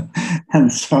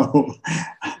 And so,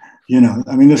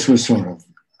 this was sort of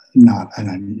not an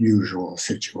unusual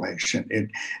situation. It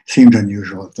seemed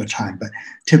unusual at the time, but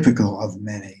typical of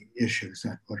many issues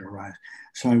that would arise.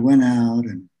 So I went out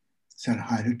and said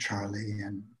hi to Charlie,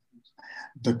 and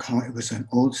the car, it was an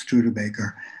old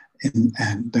Studebaker,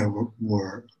 and there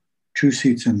were two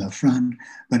seats in the front,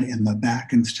 but in the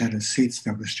back, instead of seats,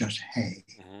 there was just hay.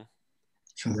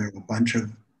 So there were a bunch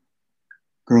of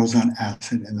girls on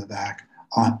acid in the back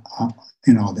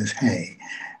in all this hay.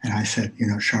 And I said,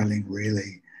 Charlene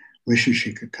really wishes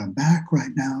she could come back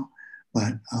right now,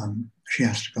 but she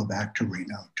has to go back to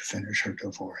Reno to finish her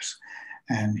divorce.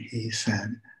 And he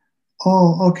said,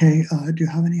 "Oh, okay, do you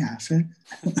have any acid?"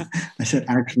 I said,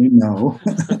 "Actually, no."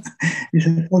 He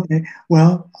said, "Okay,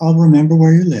 well, I'll remember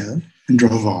where you live," and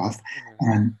drove off.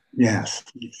 And yes,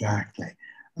 exactly.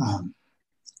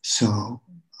 So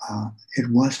it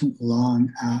wasn't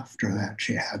long after that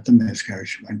she had the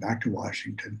miscarriage. She went back to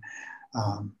Washington.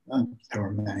 There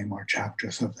were many more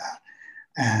chapters of that.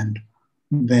 And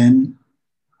then,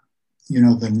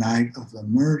 the night of the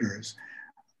murders,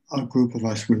 a group of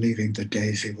us were leaving the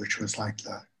Daisy, which was like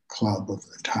the club of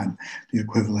the time, the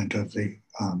equivalent of the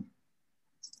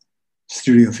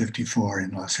Studio 54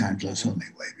 in Los Angeles, only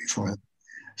way before.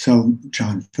 So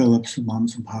John Phillips, the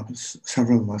Moms and Papas,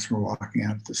 several of us were walking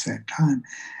out at the same time,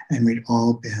 and we'd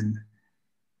all been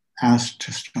asked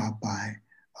to stop by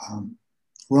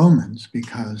Roman's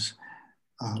because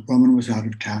Roman was out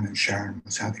of town and Sharon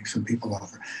was having some people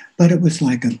over. But it was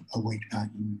like a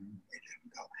weeknight and we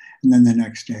didn't go. And then the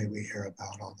next day we hear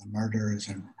about all the murders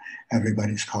and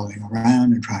everybody's calling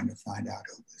around and trying to find out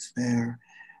who was there.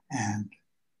 And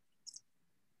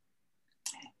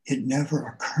it never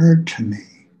occurred to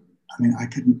me. I mean,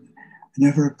 it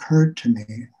never occurred to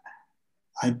me.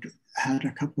 I had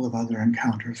a couple of other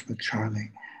encounters with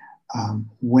Charlie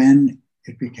when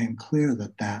it became clear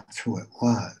that that's who it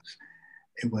was.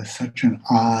 It was such an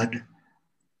odd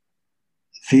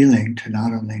feeling to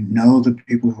not only know the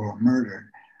people who were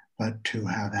murdered, but to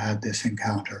have had this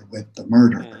encounter with the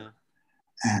murderer.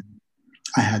 And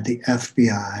I had the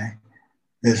FBI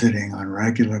visiting on a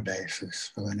regular basis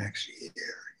for the next year.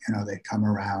 You know, they'd come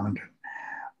around and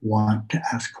want to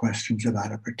ask questions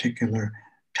about a particular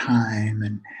time.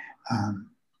 And,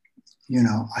 you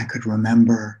know, I could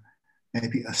remember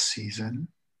maybe a season.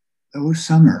 It was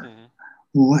summer.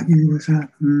 What year was that?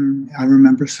 I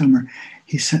remember summer.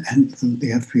 He said, and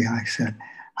the FBI said,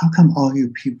 how come all you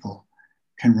people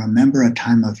can remember a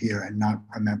time of year and not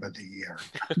remember the year?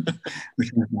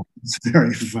 Which I thought was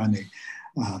very funny.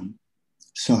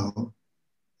 So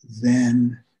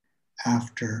then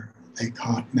after they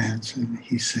caught Manson,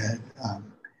 he said,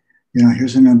 you know,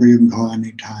 here's a number you can call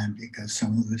anytime because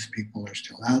some of his people are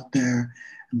still out there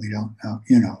and we don't know,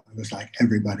 you know, it was like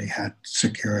everybody had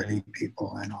security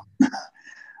people and all that.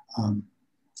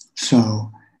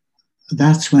 So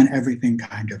that's when everything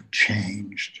kind of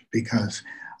changed because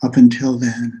up until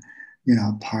then, you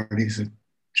know, parties at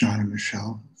John and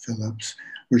Michelle Phillips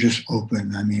were just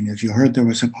open. I mean, if you heard there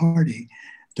was a party,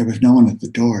 there was no one at the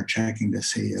door checking to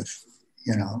see if,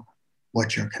 you know,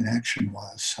 what your connection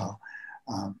was. So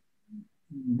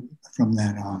from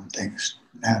then on, things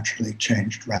naturally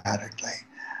changed radically.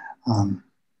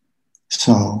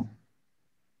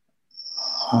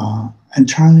 And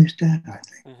Charlie's dead, I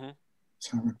think.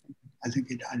 So I think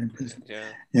he died in prison.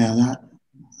 Yeah,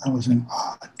 that was an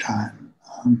odd time.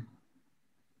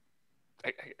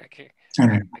 I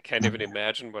can't even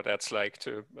imagine what that's like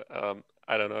to,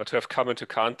 I don't know, to have come into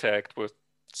contact with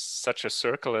such a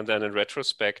circle, and then in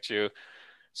retrospect, you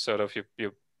sort of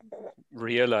you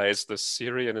realize the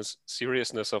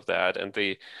seriousness of that, and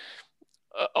the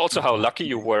also how lucky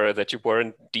you were that you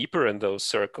weren't deeper in those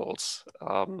circles.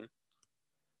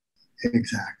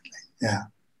 Exactly. Yeah.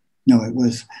 No, it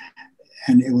was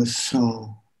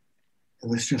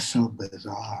just so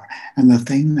bizarre. And the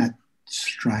thing that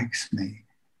strikes me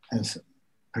as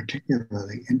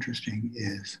particularly interesting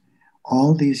is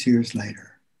all these years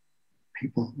later,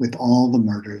 people with all the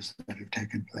murders that have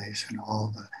taken place and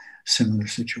all the similar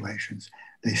situations,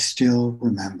 they still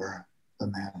remember the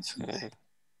Manson thing.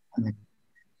 I mean,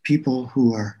 people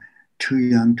who are too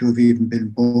young to have even been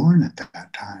born at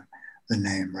that time, the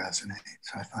name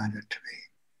resonates. I find it to be,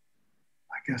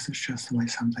 I guess it's just the way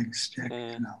some things stick,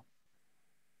 you know.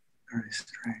 Very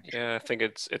strange. Yeah, I think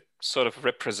it sort of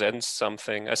represents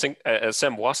something. I think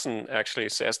Sam Wasson actually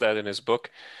says that in his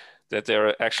book, that there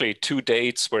are actually two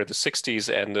dates where the 60s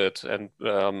ended, and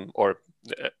or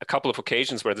a couple of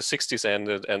occasions where the 60s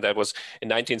ended, and that was in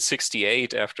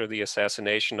 1968 after the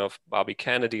assassination of Bobby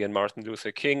Kennedy and Martin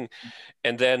Luther King,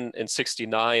 and then in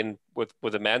 69 with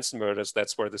the Manson murders,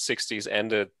 that's where the 60s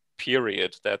ended,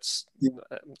 period.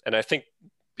 And I think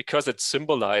because it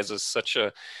symbolizes such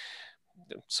a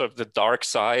sort of the dark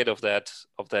side of that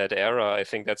era, I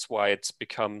think that's why it's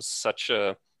become such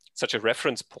a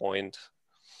reference point.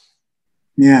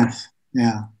 Yes,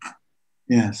 yeah,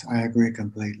 yes, I agree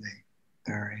completely.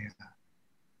 Very,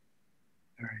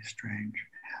 very strange.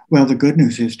 Well, the good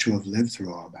news is to have lived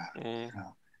through all that, you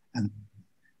know, and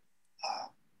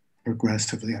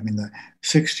progressively. I mean, the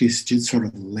 60s did sort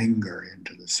of linger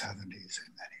into the 70s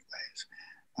in many ways.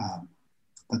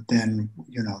 But then,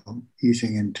 you know,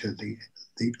 easing into the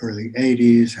early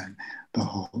 80s and the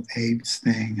whole AIDS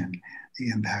thing and the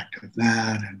impact of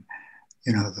that, and,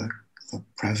 you know, the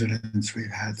presidents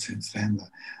we've had since then,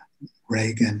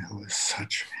 Reagan, who was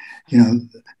such, you know,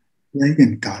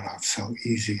 Reagan got off so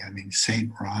easy. I mean,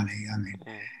 Saint Ronnie, I mean,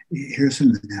 here's a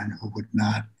man who would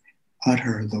not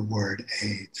utter the word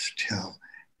AIDS till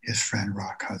his friend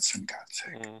Rock Hudson got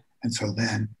sick. And so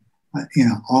then, you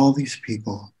know, all these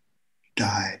people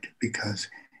died because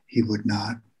he would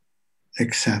not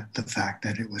accept the fact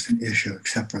that it was an issue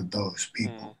except for those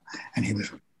people. And he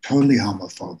was totally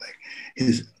homophobic.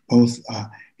 Both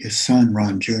his son,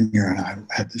 Ron Jr., and I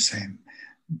had the same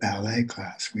ballet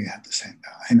class. We had the same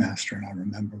ballet master. And I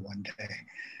remember one day,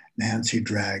 Nancy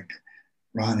dragged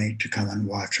Ronnie to come and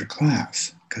watch her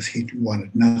class because he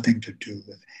wanted nothing to do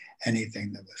with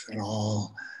anything that was at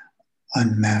all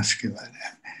unmasculine.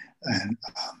 And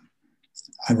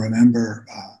I remember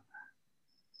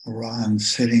Ron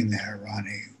sitting there,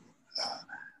 Ronnie,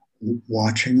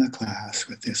 watching the class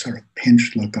with this sort of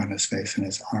pinched look on his face and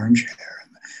his orange hair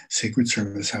and the Secret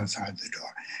Service outside the door.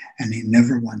 And he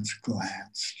never once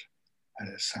glanced at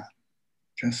his son,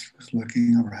 just was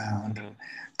looking around,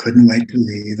 couldn't wait to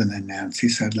leave. And then Nancy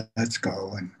said, let's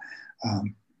go. And,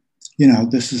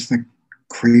 this is the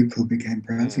creep who became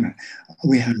president.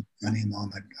 We had a funny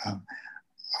moment.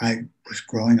 I was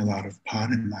growing a lot of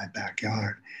pot in my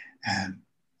backyard, and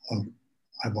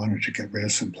I wanted to get rid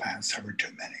of some plants. There were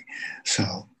too many.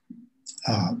 So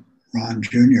Ron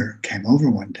Jr. came over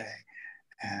one day,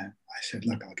 and I said,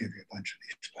 look, I'll give you a bunch of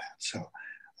these plants. So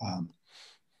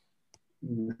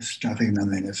stuffing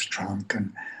them in his trunk,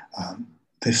 and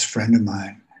this friend of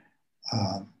mine,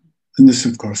 and this,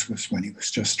 of course, was when he was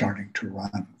just starting to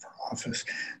run for office.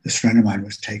 This friend of mine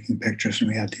was taking pictures, and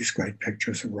we had these great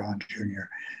pictures of Ron Jr.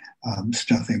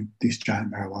 Stuffing these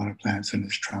giant marijuana plants in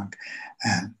his trunk.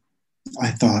 And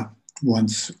I thought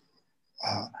once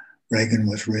Reagan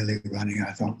was really running,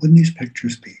 I thought, wouldn't these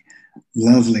pictures be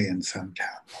lovely in some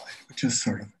tabloid? It would just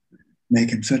sort of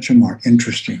make him such a more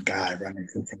interesting guy running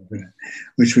for president,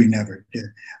 which we never did.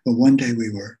 But one day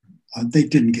they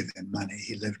didn't give him money.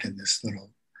 He lived in this little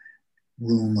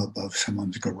room above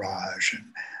someone's garage.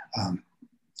 And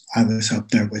I was up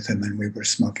there with him, and we were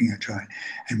smoking a joint.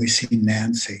 And we see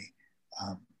Nancy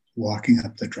walking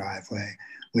up the driveway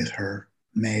with her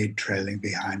maid trailing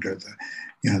behind her,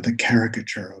 the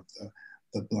caricature of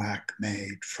the black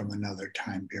maid from another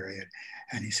time period.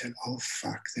 And he said, oh,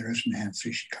 fuck, there's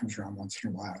Nancy. She comes around once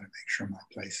in a while to make sure my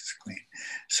place is clean.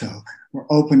 So we're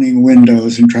opening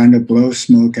windows and trying to blow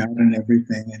smoke out and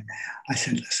everything. And I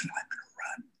said, listen, I'm going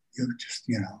to run. You just,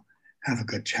 have a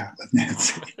good chat with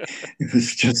Nancy. It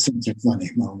was just such a funny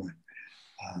moment.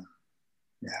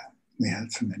 We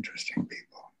had some interesting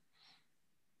people.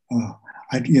 Oh,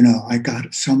 I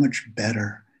got so much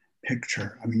better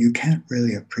picture. I mean, you can't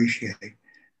really appreciate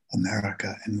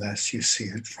America unless you see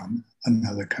it from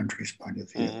another country's point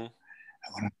of view. And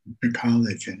when I went to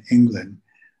college in England,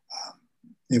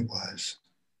 it was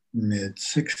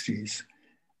mid-60s.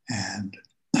 And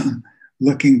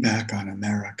looking back on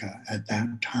America at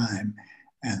that time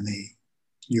and the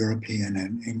European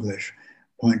and English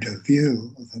point of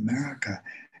view of America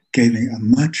gave me a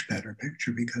much better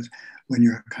picture, because when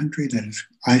you're a country that is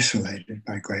isolated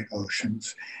by great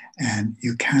oceans and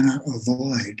you cannot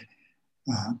avoid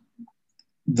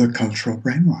the cultural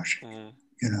brainwashing,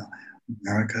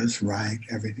 America's right,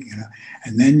 everything,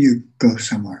 and then you go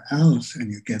somewhere else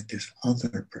and you get this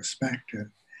other perspective.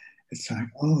 It's like,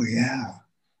 oh yeah,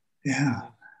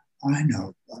 I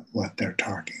know what they're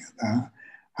talking about.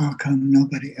 How come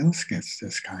nobody else gets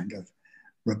this kind of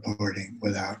reporting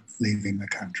without leaving the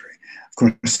country? Of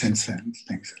course, since then,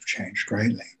 things have changed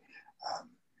greatly.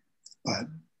 But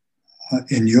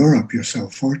in Europe, you're so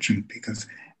fortunate because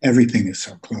everything is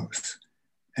so close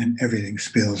and everything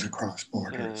spills across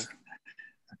borders.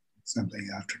 It's something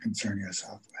you have to concern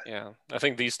yourself with. Yeah, I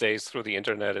think these days through the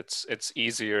internet, it's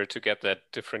easier to get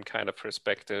that different kind of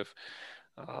perspective.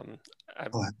 I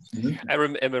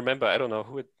remember, I don't know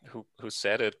who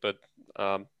said it, but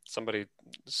somebody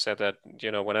said that,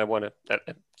 when I want to,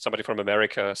 somebody from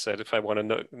America said, if I want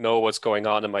to know what's going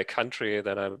on in my country,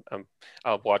 then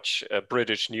I'll watch a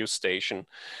British news station.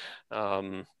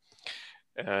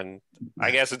 And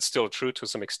I guess it's still true to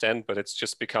some extent, but it's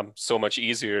just become so much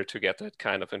easier to get that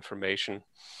kind of information.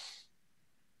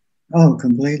 Oh,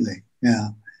 completely. Yeah.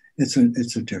 It's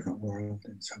a different world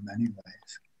in so many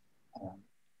ways.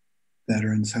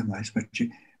 Better in some ways, but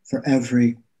for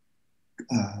every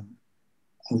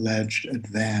alleged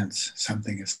advance,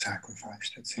 something is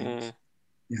sacrificed, it seems.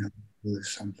 Lose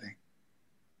something.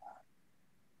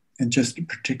 And just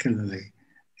particularly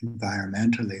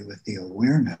environmentally, with the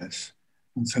awareness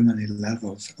on so many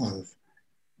levels of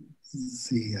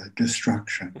the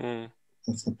destruction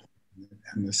of the planet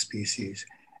and the species,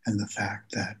 and the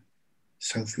fact that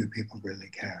so few people really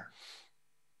care.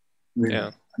 Really,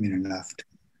 I mean, enough to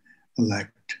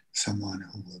elect someone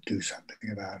who will do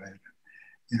something about it.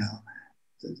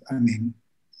 I mean,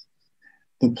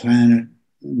 the planet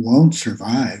won't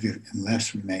survive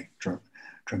unless we make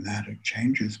dramatic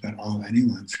changes, but all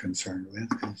anyone's concerned with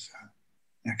is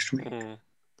next week.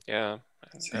 Yeah,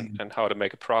 and how to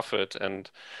make a profit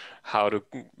and how to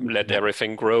let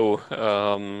everything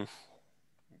grow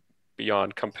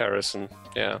beyond comparison.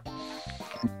 Yeah.